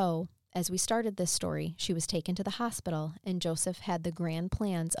 So as we started this story, she was taken to the hospital, and Joseph had the grand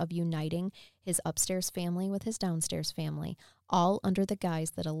plans of uniting his upstairs family with his downstairs family, all under the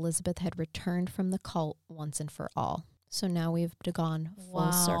guise that Elizabeth had returned from the cult once and for all. So now we've gone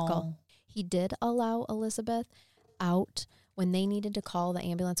full circle. He did allow Elizabeth out when they needed to call the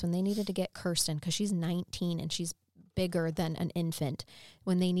ambulance, when they needed to get Kirsten, because she's 19 and she's bigger than an infant,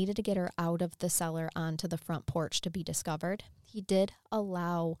 when they needed to get her out of the cellar onto the front porch to be discovered. He did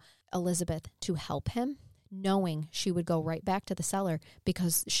allow Elizabeth to help him, knowing she would go right back to the cellar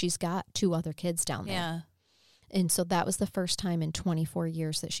because she's got 2 other kids down there. Yeah. And so that was the first time in 24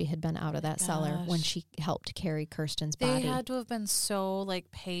 years that she had been out of that cellar when she helped carry Kirsten's body. They had to have been so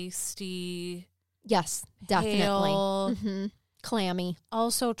like pasty. Yes, definitely. Pale. Mm-hmm. Clammy.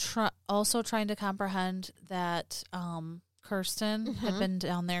 Also trying to comprehend that Kirsten had been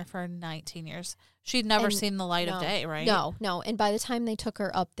down there for 19 years. She'd never seen the light of day, right? No. And by the time they took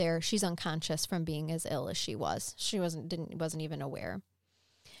her up there, she's unconscious from being as ill as she was. She wasn't even aware.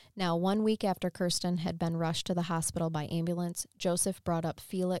 Now, 1 week after Kirsten had been rushed to the hospital by ambulance, Joseph brought up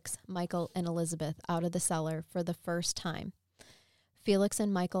Felix, Michael, and Elizabeth out of the cellar for the first time. Felix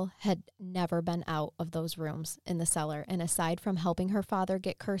and Michael had never been out of those rooms in the cellar, and aside from helping her father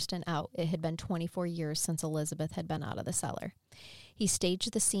get Kirsten out, it had been 24 years since Elizabeth had been out of the cellar. He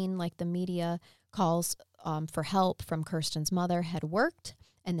staged the scene like the media calls for help from Kirsten's mother had worked,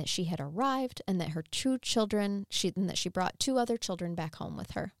 and that she had arrived, and that her 2 children, and that she brought 2 other children back home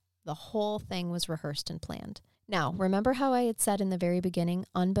with her. The whole thing was rehearsed and planned. Now, remember how I had said in the very beginning,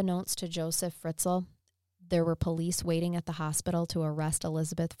 unbeknownst to Joseph Fritzl, there were police waiting at the hospital to arrest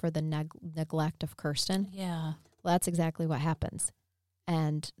Elizabeth for the neglect of Kirsten? Yeah. Well, that's exactly what happens.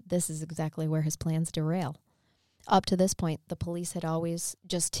 And this is exactly where his plans derail. Up to this point, the police had always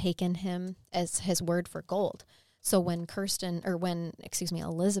just taken him as his word for gold. So when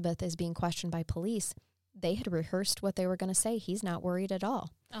Elizabeth is being questioned by police, they had rehearsed what they were going to say. He's not worried at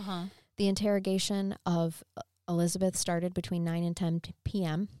all. Uh-huh. The interrogation of Elizabeth started between 9 and 10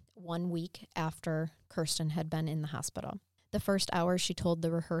 p.m., 1 week after Kirsten had been in the hospital. The first hour, she told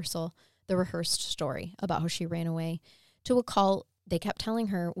the rehearsed story about how she ran away to a call. They kept telling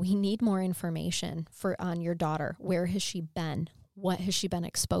her, we need more information on your daughter. Where has she been? What has she been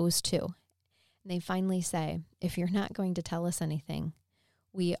exposed to? And they finally say, if you're not going to tell us anything,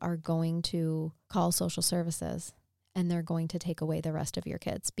 we are going to call social services, and they're going to take away the rest of your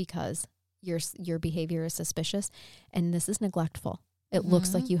kids because your behavior is suspicious, and this is neglectful. It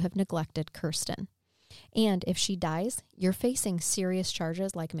looks like you have neglected Kirsten. And if she dies, you're facing serious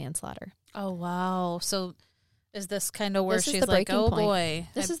charges like manslaughter. Oh, wow. So is this kind of where she's like, oh, boy.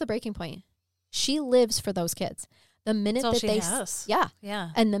 This is the breaking point. She lives for those kids. The minute That's that all they she has.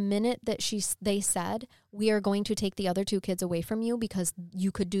 Yeah. And the minute that they said, we are going to take the other 2 kids away from you because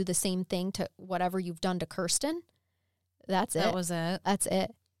you could do the same thing to whatever you've done to Kirsten. That was it. That's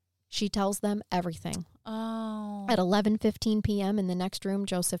it. She tells them everything. Oh. At 11:15 p.m. in the next room,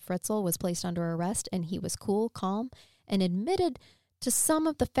 Joseph Fritzl was placed under arrest, and he was cool, calm, and admitted to some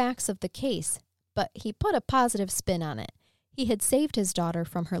of the facts of the case, but he put a positive spin on it. He had saved his daughter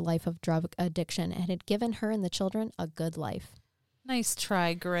from her life of drug addiction and had given her and the children a good life. Nice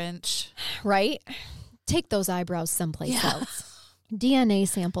try, Grinch. Right? Take those eyebrows someplace else. DNA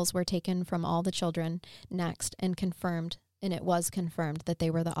samples were taken from all the children next and it was confirmed that they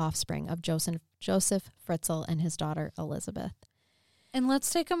were the offspring of Joseph Fritzl and his daughter Elizabeth. And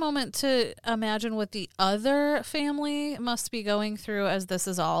let's take a moment to imagine what the other family must be going through as this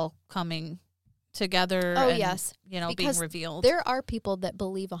is all coming together. Oh, and, yes. Because being revealed. There are people that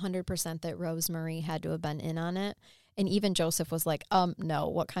believe 100% that Rosemary had to have been in on it. And even Joseph was like, no,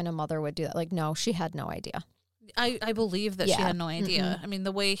 what kind of mother would do that? Like, no, she had no idea. I believe that she had no idea. Mm-hmm. I mean,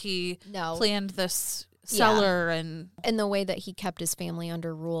 the way he planned this cellar and the way that he kept his family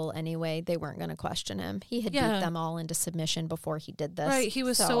under rule anyway, they weren't going to question him. He had beat them all into submission before he did this. Right, he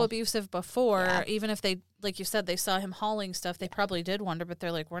was so abusive before. Even if they, like you said, they saw him hauling stuff, they probably did wonder, but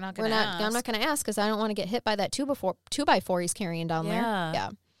they're like, we're not going to ask. I'm not going to ask because I don't want to get hit by that 2x4 he's carrying down there.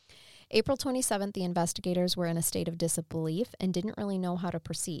 Yeah. April 27th, the investigators were in a state of disbelief and didn't really know how to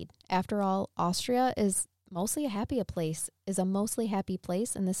proceed. After all, Austria is a mostly happy place,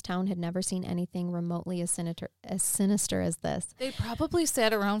 and this town had never seen anything remotely as sinister as this. They probably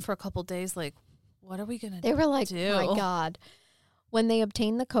sat around for a couple days like, what are we going to do? They were like, my God. When they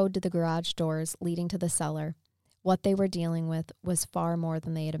obtained the code to the garage doors leading to the cellar, what they were dealing with was far more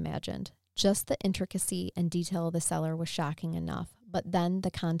than they had imagined. Just the intricacy and detail of the cellar was shocking enough, but then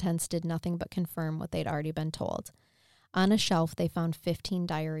the contents did nothing but confirm what they'd already been told. On a shelf, they found 15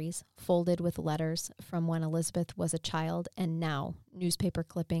 diaries, folded with letters from when Elizabeth was a child and now newspaper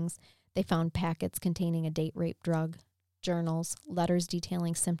clippings They found packets containing a date rape drug, journals, letters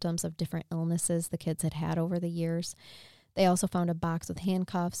detailing symptoms of different illnesses the kids had had over the years. They also found a box with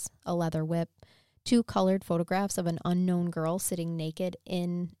handcuffs, a leather whip, 2 colored photographs of an unknown girl sitting naked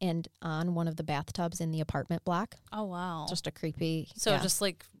in and on one of the bathtubs in the apartment block. Oh, wow. Just a creepy. So yeah. just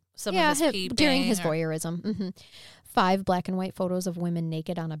like some of his peeping. During his voyeurism. 5 black and white photos of women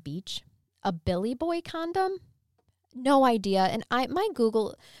naked on a beach. A Billy Boy condom. No idea. And my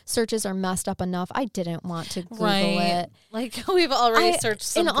Google searches are messed up enough. I didn't want to Google it. Like we've already searched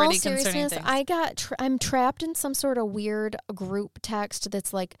some pretty concerning things. I'm trapped in some sort of weird group text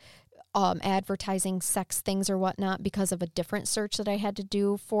that's like advertising sex things or whatnot because of a different search that I had to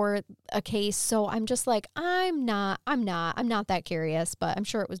do for a case. So I'm just like, I'm not that curious, but I'm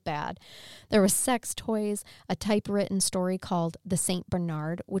sure it was bad. There was sex toys, a typewritten story called The St.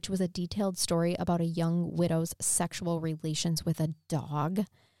 Bernard, which was a detailed story about a young widow's sexual relations with a dog.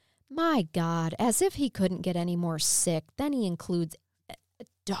 My God, as if he couldn't get any more sick. Then he includes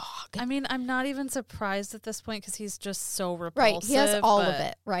dog. I mean, I'm not even surprised at this point because he's just so repulsive. Right, he has all of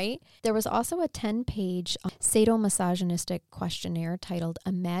it, right? There was also a 10-page sadomisogynistic questionnaire titled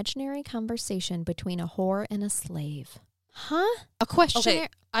Imaginary Conversation Between a Whore and a Slave. Huh? A questionnaire? Okay,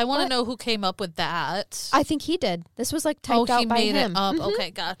 I want to know who came up with that. I think he did. This was like typed out by him. Oh, he made it up.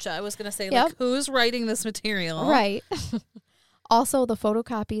 Okay, gotcha. I was going to say, like, who's writing this material? Right. Also, the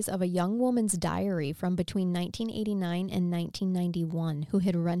photocopies of a young woman's diary from between 1989 and 1991 who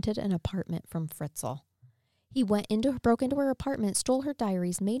had rented an apartment from Fritzl. He broke into her apartment, stole her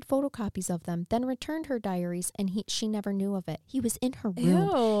diaries, made photocopies of them, then returned her diaries, and she never knew of it. He was in her room.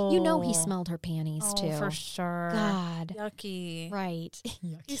 Ew. You know he smelled her panties, too. For sure. God. Yucky. Right.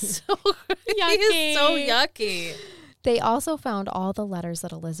 He's so yucky. He's so yucky. They also found all the letters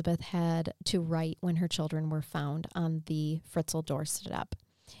that Elizabeth had to write when her children were found on the Fritzl doorstep,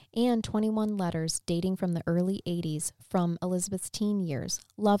 and 21 letters dating from the early 80s from Elizabeth's teen years,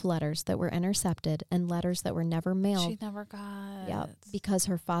 love letters that were intercepted, and letters that were never mailed. She never got. Yep, because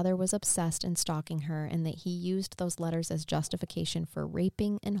her father was obsessed and stalking her, and that he used those letters as justification for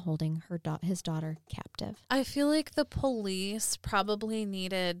raping and holding his daughter captive. I feel like the police probably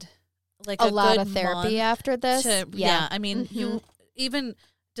needed like a lot of therapy after this. Yeah, I mean, you even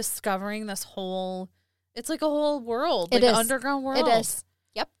discovering this whole, it's like a whole world, like an underground world. It is.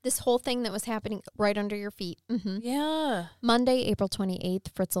 Yep, this whole thing that was happening right under your feet. Yeah. Monday, April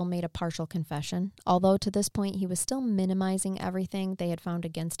 28th, Fritzl made a partial confession. Although to this point he was still minimizing everything they had found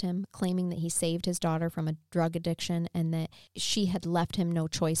against him, claiming that he saved his daughter from a drug addiction and that she had left him no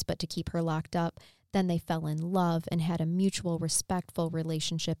choice but to keep her locked up. Then they fell in love and had a mutual, respectful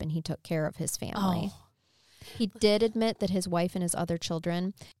relationship, and he took care of his family. Oh. He did admit that his wife and his other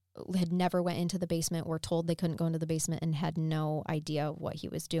children had never went into the basement, were told they couldn't go into the basement, and had no idea what he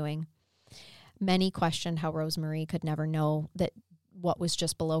was doing. Many questioned how Rosemarie could never know that what was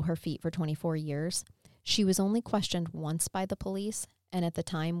just below her feet for 24 years. She was only questioned once by the police, and at the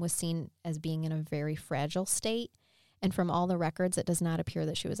time was seen as being in a very fragile state. And from all the records, it does not appear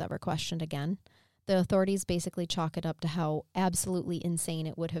that she was ever questioned again. The authorities basically chalk it up to how absolutely insane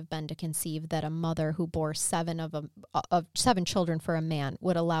it would have been to conceive that a mother who bore 7 children for a man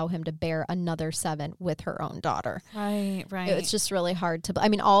would allow him to bear another 7 with her own daughter. Right. It's just really hard to. I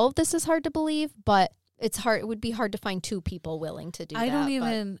mean, all of this is hard to believe, but it's hard. It would be hard to find 2 people willing to do that.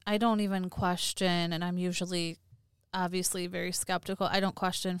 I don't even question, and I'm usually obviously very skeptical. I don't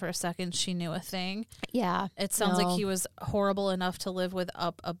question for a second she knew a thing. Yeah. It sounds like he was horrible enough to live with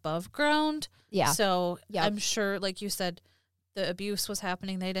up above ground. Yeah. So I'm sure, like you said, the abuse was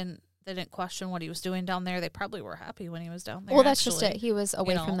happening. They didn't question what he was doing down there. They probably were happy when he was down there. Well, that's just it. He was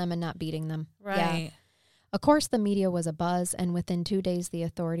away from them and not beating them. Right. Yeah. Of course, the media was abuzz, and within 2 days, the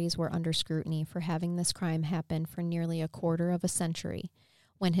authorities were under scrutiny for having this crime happen for nearly a quarter of a century,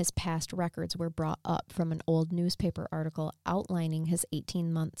 when his past records were brought up from an old newspaper article outlining his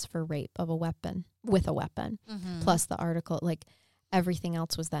 18 months for rape of a weapon, with a weapon. Plus the article, like everything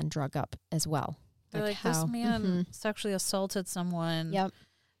else was then drug up as well. They're like this man sexually assaulted someone. Yep.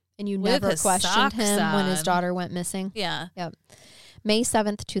 And you never questioned him when his daughter went missing. Yeah. Yep. May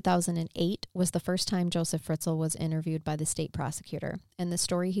 7th, 2008 was the first time Joseph Fritzl was interviewed by the state prosecutor, and the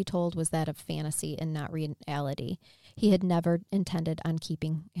story he told was that of fantasy and not reality. He had never intended on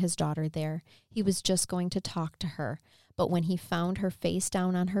keeping his daughter there. He was just going to talk to her, but when he found her face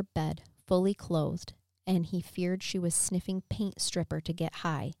down on her bed, fully clothed, and he feared she was sniffing paint stripper to get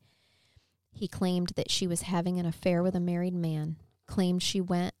high, he claimed that she was having an affair with a married man, claimed she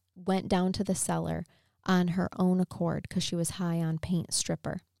went down to the cellar on her own accord because she was high on paint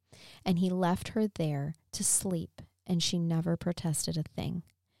stripper, and he left her there to sleep, and she never protested a thing.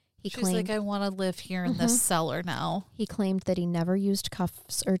 She's claimed, like, I want to live here in this cellar now. He claimed that he never used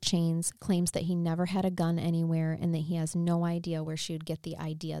cuffs or chains, claims that he never had a gun anywhere, and that he has no idea where she would get the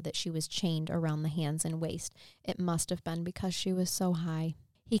idea that she was chained around the hands and waist. It must have been because she was so high.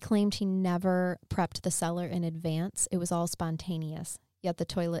 He claimed he never prepped the cellar in advance. It was all spontaneous. Yet the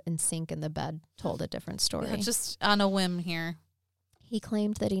toilet and sink in the bed told a different story. Yeah, just on a whim here. He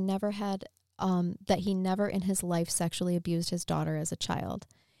claimed that he never in his life sexually abused his daughter as a child.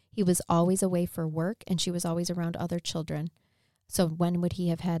 He was always away for work, and she was always around other children. So when would he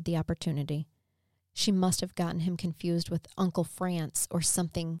have had the opportunity? She must have gotten him confused with Uncle France or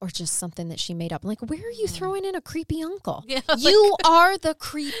something, or just something that she made up. Like, where are you throwing in a creepy uncle? Yeah, you are the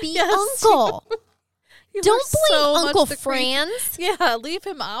creepy uncle. Don't blame Uncle Franz. Yeah, leave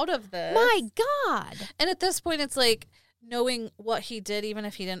him out of this. My God. And at this point, it's like, knowing what he did, even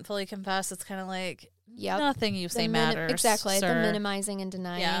if he didn't fully confess, it's kind of like, nothing you say matters. Exactly. Sir. The minimizing and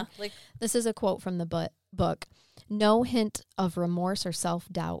denying. Yeah. Like, this is a quote from the book. No hint of remorse or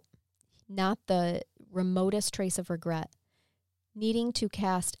self-doubt. Not the remotest trace of regret. Needing to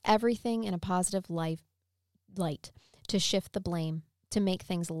cast everything in a positive light. To shift the blame. To make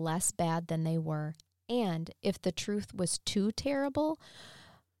things less bad than they were. And if the truth was too terrible,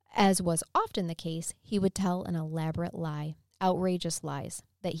 as was often the case, he would tell an elaborate lie, outrageous lies,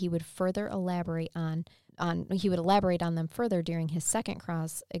 that he would further elaborate on them further during his second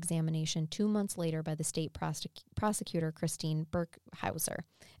cross-examination 2 months later by the state prosecutor Christine Burkhauser,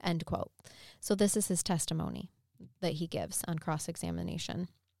 end quote. So this is his testimony that he gives on cross-examination.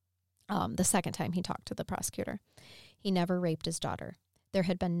 The second time he talked to the prosecutor. He never raped his daughter. There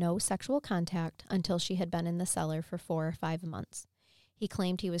had been no sexual contact until she had been in the cellar for 4 or 5 months. He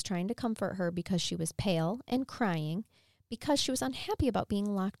claimed he was trying to comfort her because she was pale and crying because she was unhappy about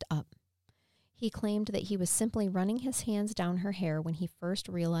being locked up. He claimed that he was simply running his hands down her hair when he first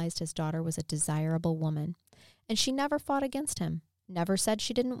realized his daughter was a desirable woman. And she never fought against him, never said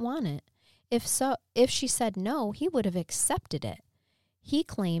she didn't want it. If she said no, he would have accepted it. He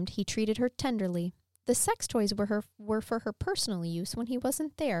claimed he treated her tenderly. The sex toys were for her personal use when he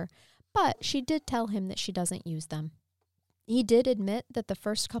wasn't there, but she did tell him that she doesn't use them. He did admit that the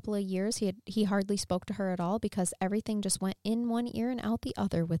first couple of years he hardly spoke to her at all because everything just went in one ear and out the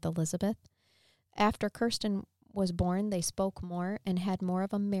other with Elizabeth. After Kirsten was born, they spoke more and had more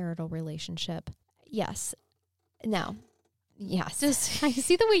of a marital relationship. Yes. Now, yes. I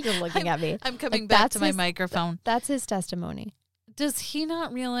see the way you're looking at me. I'm coming back to my microphone. That's his testimony. Does he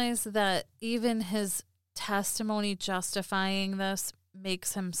not realize that even his testimony justifying this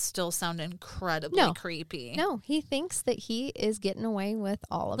makes him still sound incredibly creepy? No, he thinks that he is getting away with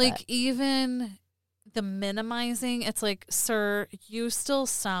all of it. Like, even the minimizing, it's like, sir, you still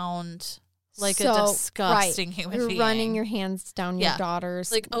sound like a disgusting human being. You're running your hands down your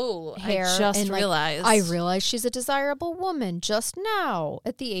daughter's hair. I just realized. I realized she's a desirable woman just now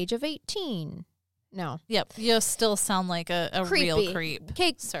at the age of 18. No. Yep. You still sound like a real creep.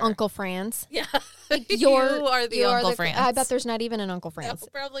 Okay, sir. Uncle Franz. Yeah. You are the Uncle Franz. I bet there's not even an Uncle Franz. No,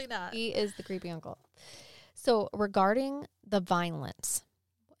 probably not. He is the creepy uncle. So regarding the violence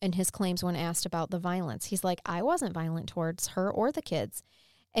and his claims when asked about the violence, he's like, I wasn't violent towards her or the kids.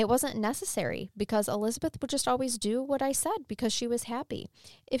 It wasn't necessary because Elizabeth would just always do what I said because she was happy.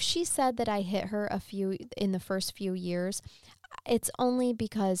 If she said that I hit her in the first few years, it's only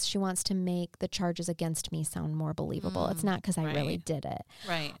because she wants to make the charges against me sound more believable. It's not because I really did it.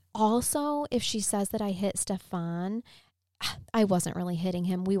 Right. Also, if she says that I hit Stefan, I wasn't really hitting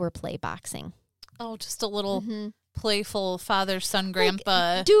him. We were play boxing. Oh, just a little playful father, son,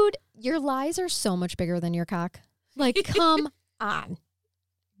 grandpa. Like, dude, your lies are so much bigger than your cock. Like, come on.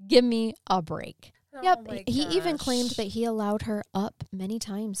 Give me a break. Yep. He even claimed that he allowed her up many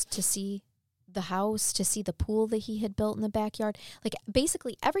times to see the house, to see the pool that he had built in the backyard. Like,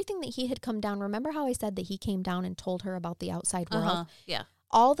 basically everything that he had come down. Remember how I said that he came down and told her about the outside world? Yeah.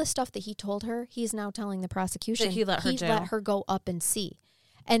 All the stuff that he told her, he's now telling the prosecution. That he let her go up and see.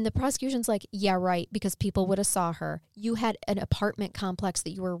 And the prosecution's like, yeah, right, because people would have saw her. You had an apartment complex that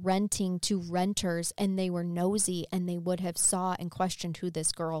you were renting to renters, and they were nosy, and they would have saw and questioned who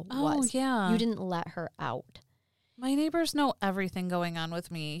this girl was. Oh, yeah. You didn't let her out. My neighbors know everything going on with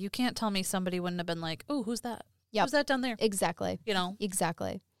me. You can't tell me somebody wouldn't have been like, oh, who's that? Yep. Who's that down there? Exactly. You know?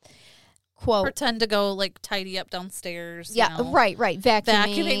 Exactly. Quote. Pretend to go, like, tidy up downstairs. Yeah, you know? right.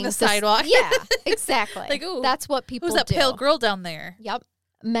 Vacuuming the sidewalk. Yeah, exactly. Like, ooh, that's what people do. Who's that pale girl down there? Yep.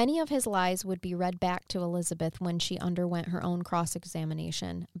 Many of his lies would be read back to Elizabeth when she underwent her own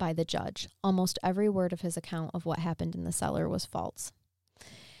cross-examination by the judge. Almost every word of his account of what happened in the cellar was false.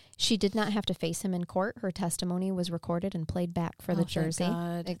 She did not have to face him in court. Her testimony was recorded and played back for the Jersey.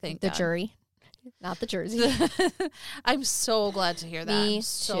 Thank the God. jury, not the Jersey. I'm so glad to hear that. Me I'm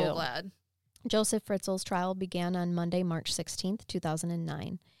so too. glad. Joseph Fritzl's trial began on Monday, March 16th,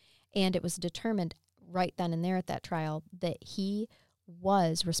 2009, and it was determined right then and there at that trial that he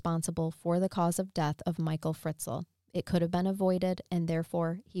was responsible for the cause of death of Michael Fritzl. It could have been avoided, and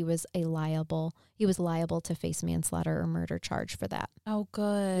therefore he was liable to face manslaughter or murder charge for that. Oh,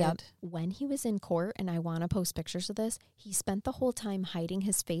 good. Yep. When he was in court, and I want to post pictures of this, he spent the whole time hiding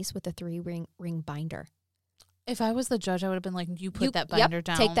his face with a 3-ring binder. If I was the judge, I would have been like, you put that binder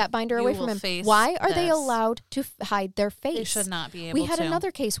down. Take that binder away You from will him. face Why are they this. allowed to hide their face? They should not be able to. We had another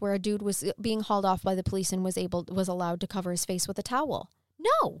case where a dude was being hauled off by the police and was allowed to cover his face with a towel.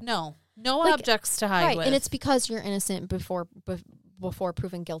 No. No Like, objects to hide right, with. and it's because you're innocent before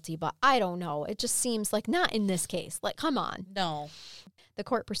proven guilty, but I don't know. It just seems like not in this case. Like, come on. No. The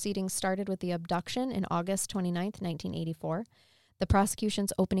court proceedings started with the abduction in August 29th, 1984. The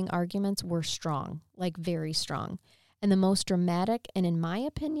prosecution's opening arguments were strong, like very strong. And the most dramatic, and in my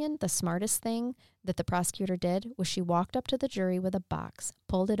opinion, the smartest thing that the prosecutor did was she walked up to the jury with a box,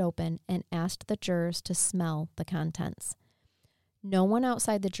 pulled it open, and asked the jurors to smell the contents. No one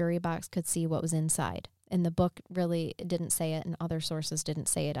outside the jury box could see what was inside. And the book really didn't say it, and other sources didn't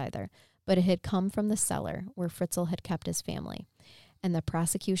say it either. But it had come from the cellar where Fritzl had kept his family. And the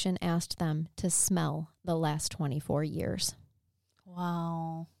prosecution asked them to smell the last 24 years.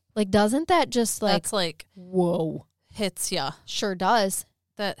 Wow. Like, doesn't that just like... That's like... Whoa. Hits ya. Sure does.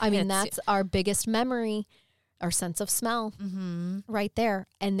 I mean, hits that's our biggest memory, our sense of smell right there.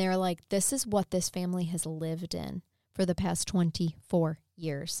 And they're like, this is what this family has lived in for the past 24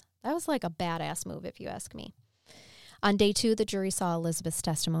 years. That was like a badass move, if you ask me. On day 2, the jury saw Elizabeth's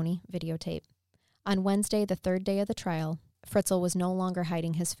testimony videotape. On Wednesday, the third day of the trial, Fritzl was no longer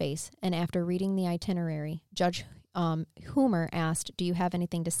hiding his face. And after reading the itinerary, Judge Hoomer asked, "Do you have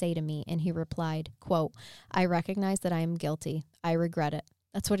anything to say to me?" And he replied, quote, "I recognize that I am guilty. I regret it."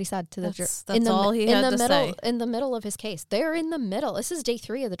 That's what he said to the jury. That's all he had to say. In the middle of his case. They're in the middle. This is day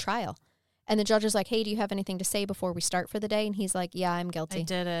 3 of the trial. And the judge is like, "Hey, do you have anything to say before we start for the day?" And he's like, "Yeah, I'm guilty. I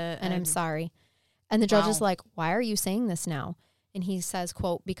did it. And I'm sorry." And the judge is like, "Why are you saying this now?" And he says,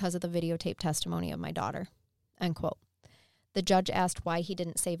 quote, "Because of the videotape testimony of my daughter," end quote. The judge asked why he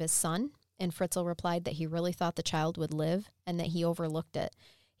didn't save his son. And Fritzl replied that he really thought the child would live and that he overlooked it.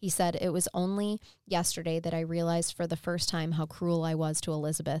 He said, "It was only yesterday that I realized for the first time how cruel I was to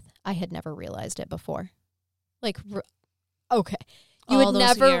Elizabeth. I had never realized it before." Like, okay. You had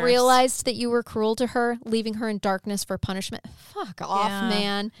never realized that you were cruel to her, leaving her in darkness for punishment? Fuck off,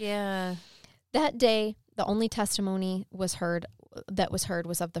 man. Yeah. That day, the only testimony was heard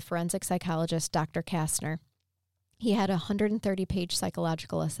was of the forensic psychologist, Dr. Kastner. He had a 130-page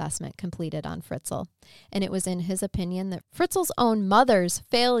psychological assessment completed on Fritzl, and it was in his opinion that Fritzl's own mother's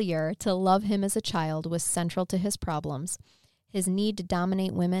failure to love him as a child was central to his problems. His need to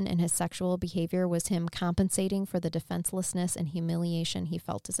dominate women and his sexual behavior was him compensating for the defenselessness and humiliation he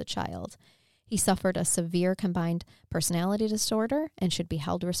felt as a child. He suffered a severe combined personality disorder and should be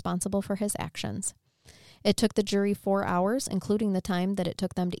held responsible for his actions. It took the jury 4 hours, including the time that it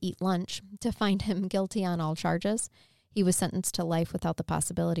took them to eat lunch, to find him guilty on all charges. He was sentenced to life without the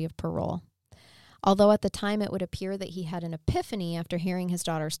possibility of parole. Although at the time it would appear that he had an epiphany after hearing his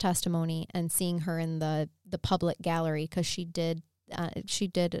daughter's testimony and seeing her in the public gallery, because she did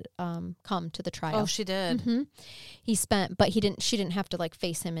come to the trial. Oh, she did. Mm-hmm. She didn't have to like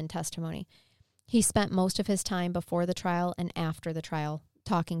face him in testimony. He spent most of his time before the trial and after the trial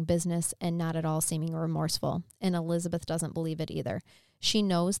talking business and not at all seeming remorseful. And Elizabeth doesn't believe it either. She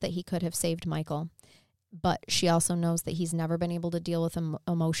knows that he could have saved Michael, but she also knows that he's never been able to deal with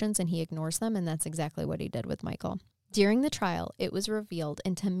emotions and he ignores them, and that's exactly what he did with Michael. During the trial, it was revealed,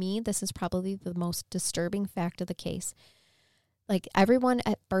 and to me, this is probably the most disturbing fact of the case. Like, everyone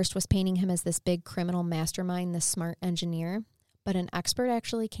at first was painting him as this big criminal mastermind, this smart engineer, but an expert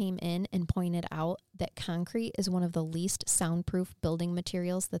actually came in and pointed out that concrete is one of the least soundproof building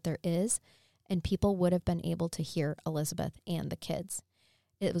materials that there is, and people would have been able to hear Elizabeth and the kids.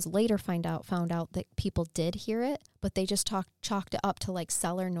 It was later found out that people did hear it, but they just chalked it up to like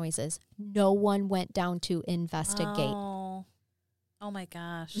cellar noises. No one went down to investigate. Oh my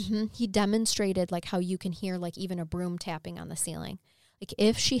gosh. Mm-hmm. He demonstrated like how you can hear like even a broom tapping on the ceiling. Like,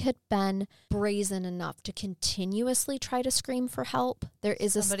 if she had been brazen enough to continuously try to scream for help, there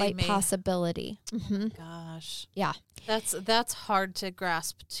is a slight possibility. Mm-hmm. Gosh. Yeah. That's hard to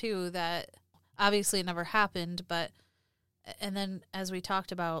grasp, too, that obviously it never happened, but, and then as we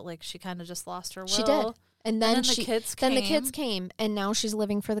talked about, like, she kind of just lost her will. She did. And then the kids then the came. kids came, and now she's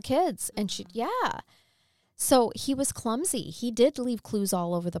living for the kids. And so he was clumsy. He did leave clues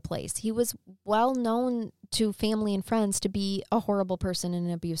all over the place. He was well known to family and friends to be a horrible person and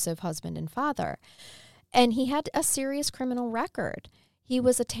an abusive husband and father. And he had a serious criminal record. He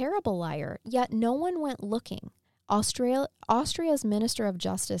was a terrible liar, yet no one went looking. Austria's Minister of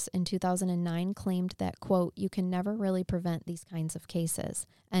Justice in 2009 claimed that, quote, "you can never really prevent these kinds of cases,"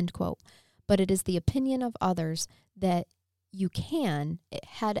 end quote. But it is the opinion of others that you can,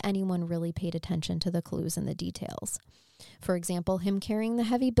 had anyone really paid attention to the clues and the details. For example, him carrying the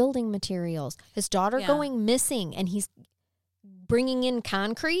heavy building materials, his daughter going missing, and he's bringing in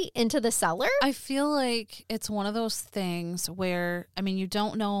concrete into the cellar. I feel like it's one of those things where, I mean, you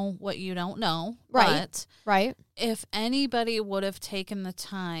don't know what you don't know. Right. But if anybody would have taken the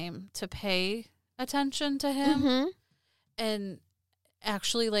time to pay attention to him and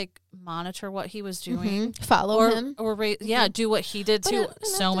actually like monitor what he was doing, follow him, or do what he did to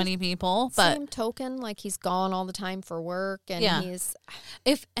so many people. But same token, like he's gone all the time for work, and he's.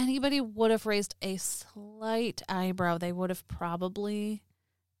 If anybody would have raised a slight eyebrow, they would have probably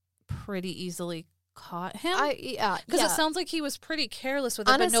pretty easily caught him. Because it sounds like he was pretty careless with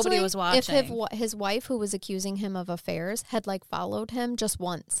it, but nobody was watching. If his wife, who was accusing him of affairs, had like followed him just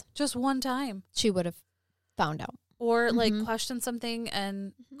once, just one time, she would have found out. Or like questioned something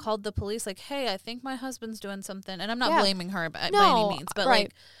and called the police, like, "Hey, I think my husband's doing something." And I'm not blaming her by any means, but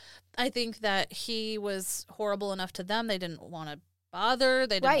like, I think that he was horrible enough to them. They didn't want to bother.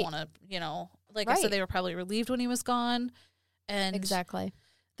 They didn't want to, I said, they were probably relieved when he was gone. And exactly.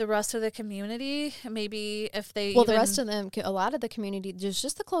 The rest of the community, maybe if they the rest of them, a lot of the community, there's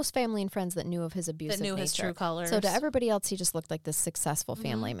just the close family and friends that knew of his abusive nature. His true colors. So to everybody else, he just looked like this successful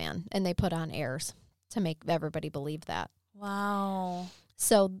family man, and they put on airs to make everybody believe that. Wow.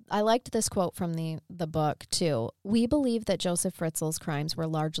 So I liked this quote from the book, too. "We believe that Joseph Fritzl's crimes were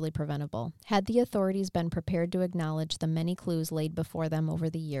largely preventable. Had the authorities been prepared to acknowledge the many clues laid before them over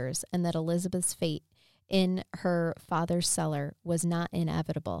the years, and that Elizabeth's fate in her father's cellar was not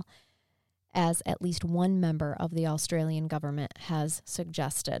inevitable, as at least one member of the Australian government has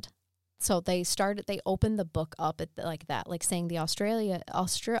suggested." So they opened the book up like that, like saying the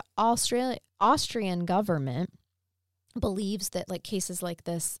Austrian government believes that like cases like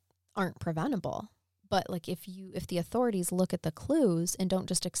this aren't preventable. But like if the authorities look at the clues and don't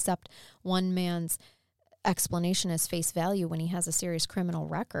just accept one man's explanation as face value when he has a serious criminal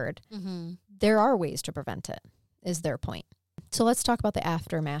record, there are ways to prevent it, is their point. So let's talk about the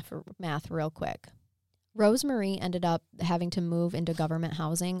aftermath real quick. Rosemarie ended up having to move into government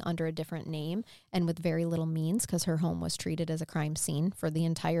housing under a different name and with very little means because her home was treated as a crime scene for the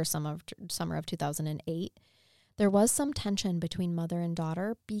entire summer of 2008. There was some tension between mother and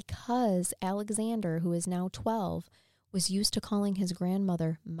daughter because Alexander, who is now 12, was used to calling his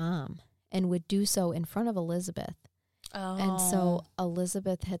grandmother Mom and would do so in front of Elizabeth. Oh. And so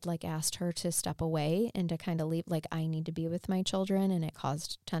Elizabeth had like asked her to step away and to kind of leave, like, I need to be with my children, and it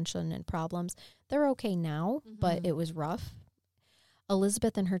caused tension and problems. They're okay now, but it was rough.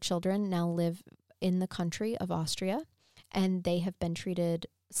 Elizabeth and her children now live in the country of Austria, and they have been treated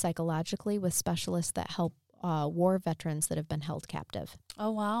psychologically with specialists that help war veterans that have been held captive.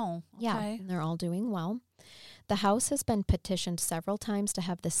 Oh, wow. Okay. Yeah, and they're all doing well. The house has been petitioned several times to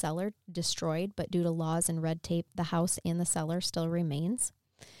have the cellar destroyed, but due to laws and red tape, the house and the cellar still remains.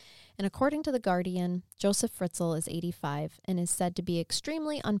 And according to The Guardian, Joseph Fritzl is 85 and is said to be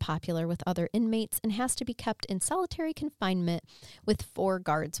extremely unpopular with other inmates and has to be kept in solitary confinement with 4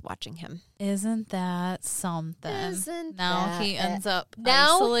 guards watching him. Isn't that something? He ends up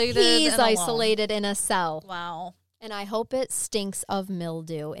now isolated. He's isolated in a cell. Wow. And I hope it stinks of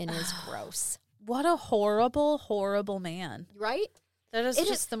mildew and is gross. What a horrible, horrible man. Right? That is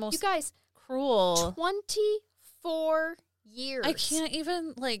just the most, you guys, cruel. 24 years. I can't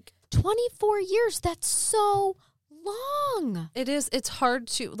even, 24 years. That's so long. It is. It's hard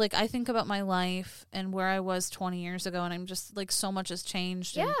to, I think about my life and where I was 20 years ago, and I'm just, so much has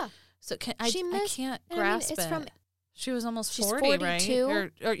changed. Yeah. So I can't grasp it. She was almost 40, 42.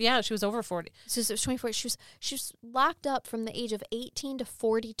 Right? Or yeah, she was over 40. So it was 24. She was locked up from the age of 18 to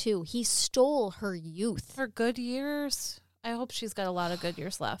 42. He stole her youth. Her good years. I hope she's got a lot of good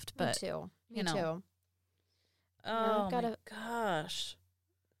years left. But Me too. Me too. Oh, my gosh.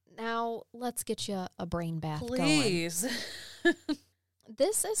 Now, let's get you a brain bath Please. going.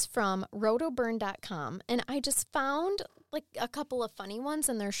 This is from rotoburn.com, and I just found a couple of funny ones,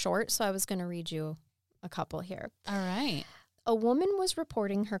 and they're short, so I was going to read you a couple here. All right. A woman was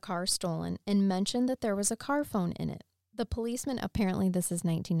reporting her car stolen and mentioned that there was a car phone in it. The policeman, apparently this is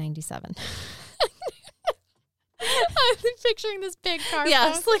 1997. I'm picturing this big car.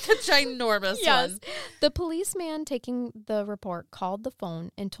 Yes, like a ginormous one. The policeman taking the report called the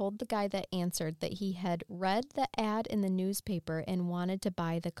phone and told the guy that answered that he had read the ad in the newspaper and wanted to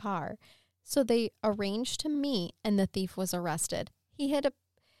buy the car. So they arranged to meet, and the thief was arrested.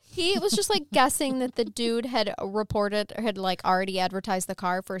 He was just like guessing that the dude had reported or had like already advertised the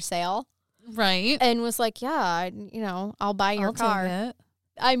car for sale. Right. And was like, yeah, I'll buy your car. Take it.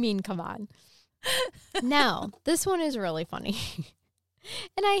 I mean, come on. Now, this one is really funny.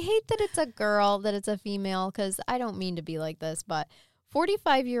 And I hate that it's a girl, that it's a female, because I don't mean to be like this, but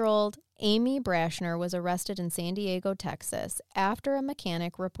 45-year-old Amy Brashner was arrested in San Diego, Texas, after a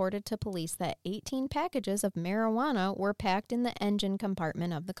mechanic reported to police that 18 packages of marijuana were packed in the engine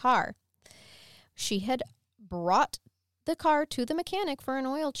compartment of the car. She had brought the car to the mechanic for an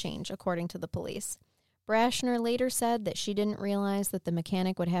oil change, according to the police. Brashner later said that she didn't realize that the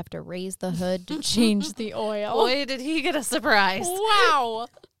mechanic would have to raise the hood to change the oil. Boy, did he get a surprise. Wow.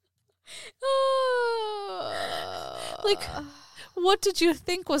 Like, what did you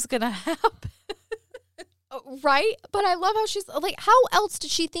think was going to happen? Right? But I love how she's like, how else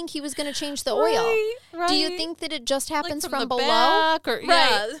did she think he was going to change the oil? Right. Do you think that it just happens like from the below? Back or, right.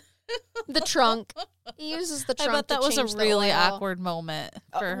 Yeah. The trunk. He uses the trunk. I bet that to was a change the really oil. awkward moment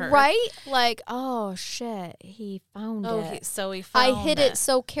for her. Right? Like, oh shit, he found it. So he found I hid it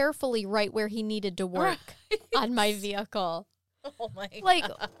so carefully right where he needed to work on my vehicle. Oh my Like,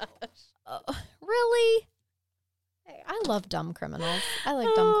 gosh. Really? I love dumb criminals. I like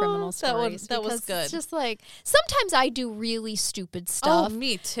dumb criminal stories. That was good. It's just like, sometimes I do really stupid stuff. Oh,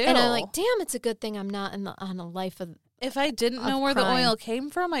 me too. And I'm like, damn, it's a good thing I'm not on a life of. If I didn't know where crime. the oil came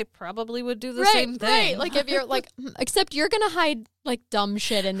from, I probably would do the same thing. Right. Like if you're like, except you're going to hide like dumb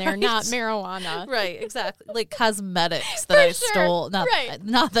shit in there, Right. not marijuana. Right, exactly. Like cosmetics that I stole.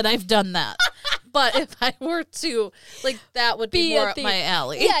 Not that I've done that. But if I were to, like, that would be more up my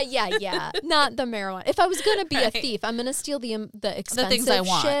alley. Yeah. Not the marijuana. If I was going to be a thief, I'm going to steal the expensive things I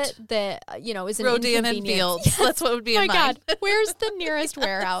want. shit that, is an Rodan and inconvenience. Fields. Yes. That's what would be Oh in my mine. God. Where's the nearest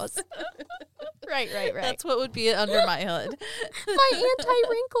warehouse? Right. That's what would be under my hood. My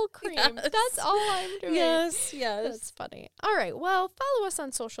anti-wrinkle cream. Yes. That's all I'm doing. Yes. That's funny. All right. Well, follow us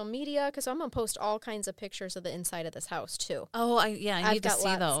on social media because I'm going to post all kinds of pictures of the inside of this house too. Oh, I need to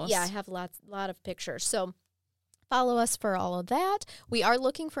see those. Yeah, I have lot of pictures. So follow us for all of that. We are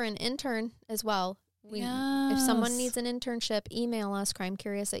looking for an intern as well. If someone needs an internship, email us,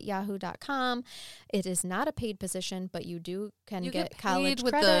 crimecurious@yahoo.com. It is not a paid position, but you can get college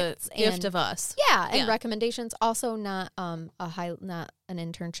with credits the gift of us. Yeah, and recommendations. Also, not not an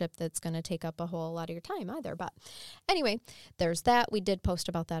internship that's going to take up a whole lot of your time either. But anyway, there's that. We did post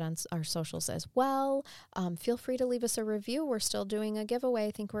about that on our socials as well. Feel free to leave us a review. We're still doing a giveaway.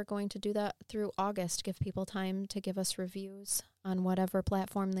 I think we're going to do that through August. Give people time to give us reviews on whatever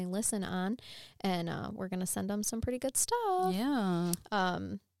platform they listen on, and we're going to send them some pretty good stuff. Yeah.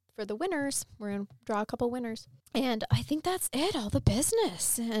 For the winners, we're going to draw a couple winners. And I think that's it, all the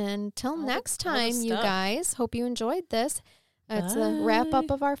business. Until next time, you guys, hope you enjoyed this. It's a wrap up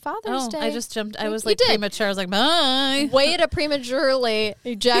of our Father's Day. I just jumped. I was like premature. I was like, bye. Way to prematurely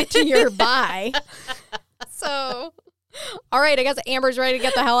eject your bye. So, all right, I guess Amber's ready to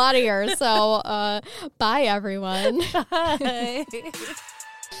get the hell out of here. So, bye, everyone. Bye.